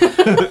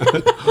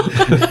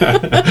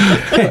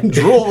 And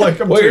drool like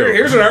him, Well, too.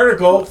 here's an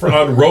article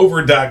on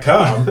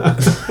Rover.com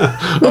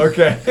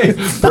Okay,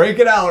 break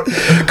it out.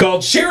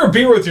 called "Share a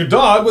Beer with Your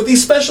Dog with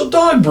These Special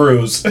Dog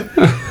Brews."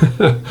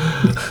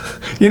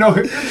 You know,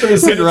 you're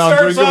sitting around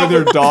starts drinking off with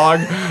your dog.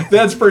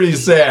 That's pretty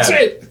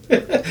sad.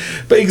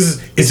 But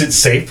is it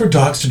safe for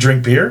dogs to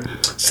drink beer?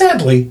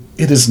 Sadly,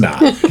 it is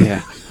not.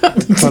 Yeah.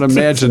 But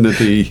imagine that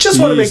the Just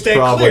want to make yeast that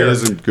probably clear.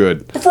 isn't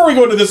good. Before we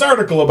go into this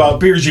article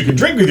about beers you can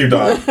drink with your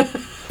dog,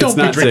 don't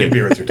be not drinking safe.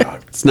 beer with your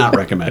dog. It's not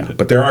recommended.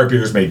 But there are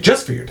beers made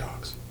just for your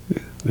dogs.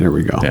 There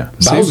we go.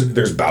 See? Bowser,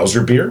 there's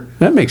Bowser beer,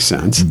 That makes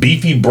sense.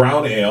 Beefy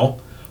Brown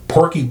Ale,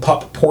 Porky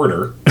Pup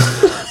Porter,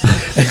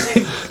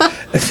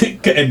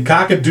 and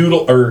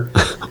Cockadoodle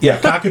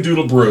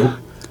Brew.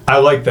 I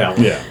like that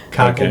one. Yeah.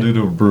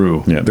 Cockle-doodle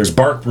brew. Yeah, there's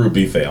Bark Brew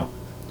Beef Ale.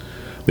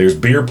 There's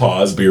Beer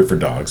Paws, beer for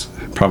dogs.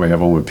 Probably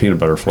have one with peanut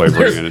butter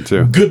flavoring in it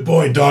too. Good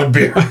Boy Dog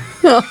Beer.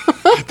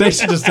 They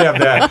should just have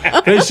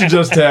that. They should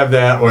just have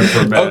that one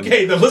for men.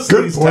 Okay, now listen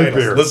to these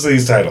titles. Listen to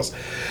these titles.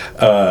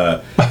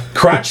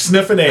 Crotch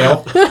Sniffin'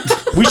 Ale.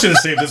 We should have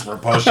saved this for a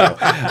post show.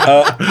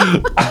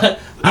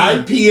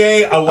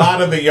 IPA A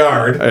Lot of the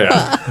Yard.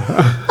 Yeah.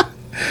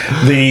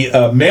 The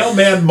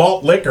Mailman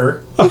Malt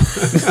Liquor.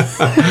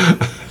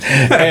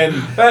 And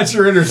That's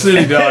your inner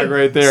city dog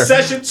right there.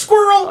 Session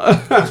Squirrel.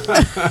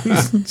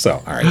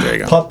 So, all right, there you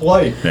go. Pup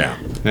Light. Yeah.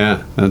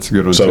 Yeah, that's a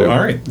good one So, too. all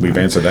right, we've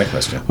answered that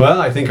question. Well,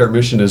 I think our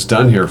mission is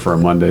done here for a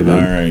Monday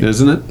then. All right.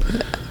 Isn't it?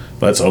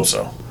 Let's hope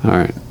so. All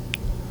right.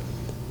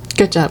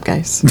 Good job,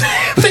 guys.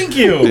 Thank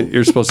you.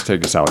 You're supposed to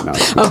take us out now.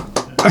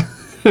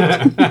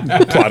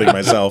 Plotting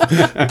myself.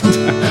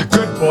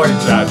 Good boy,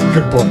 John.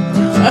 Good boy.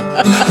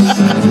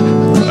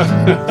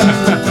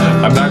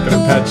 I'm not going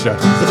to pet you.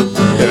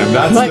 And I'm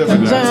not Like a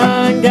sniffing you.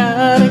 John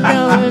got it going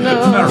I'm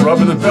on. not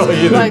rubbing the belly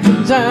either. Like a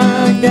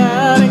John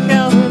got it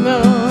going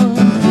on.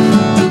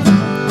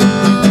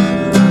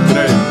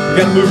 Hey, you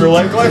got to move your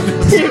leg like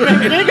this.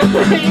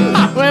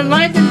 With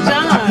Mike and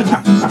John.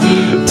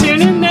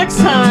 Tune in next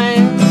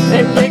time.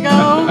 If they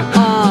go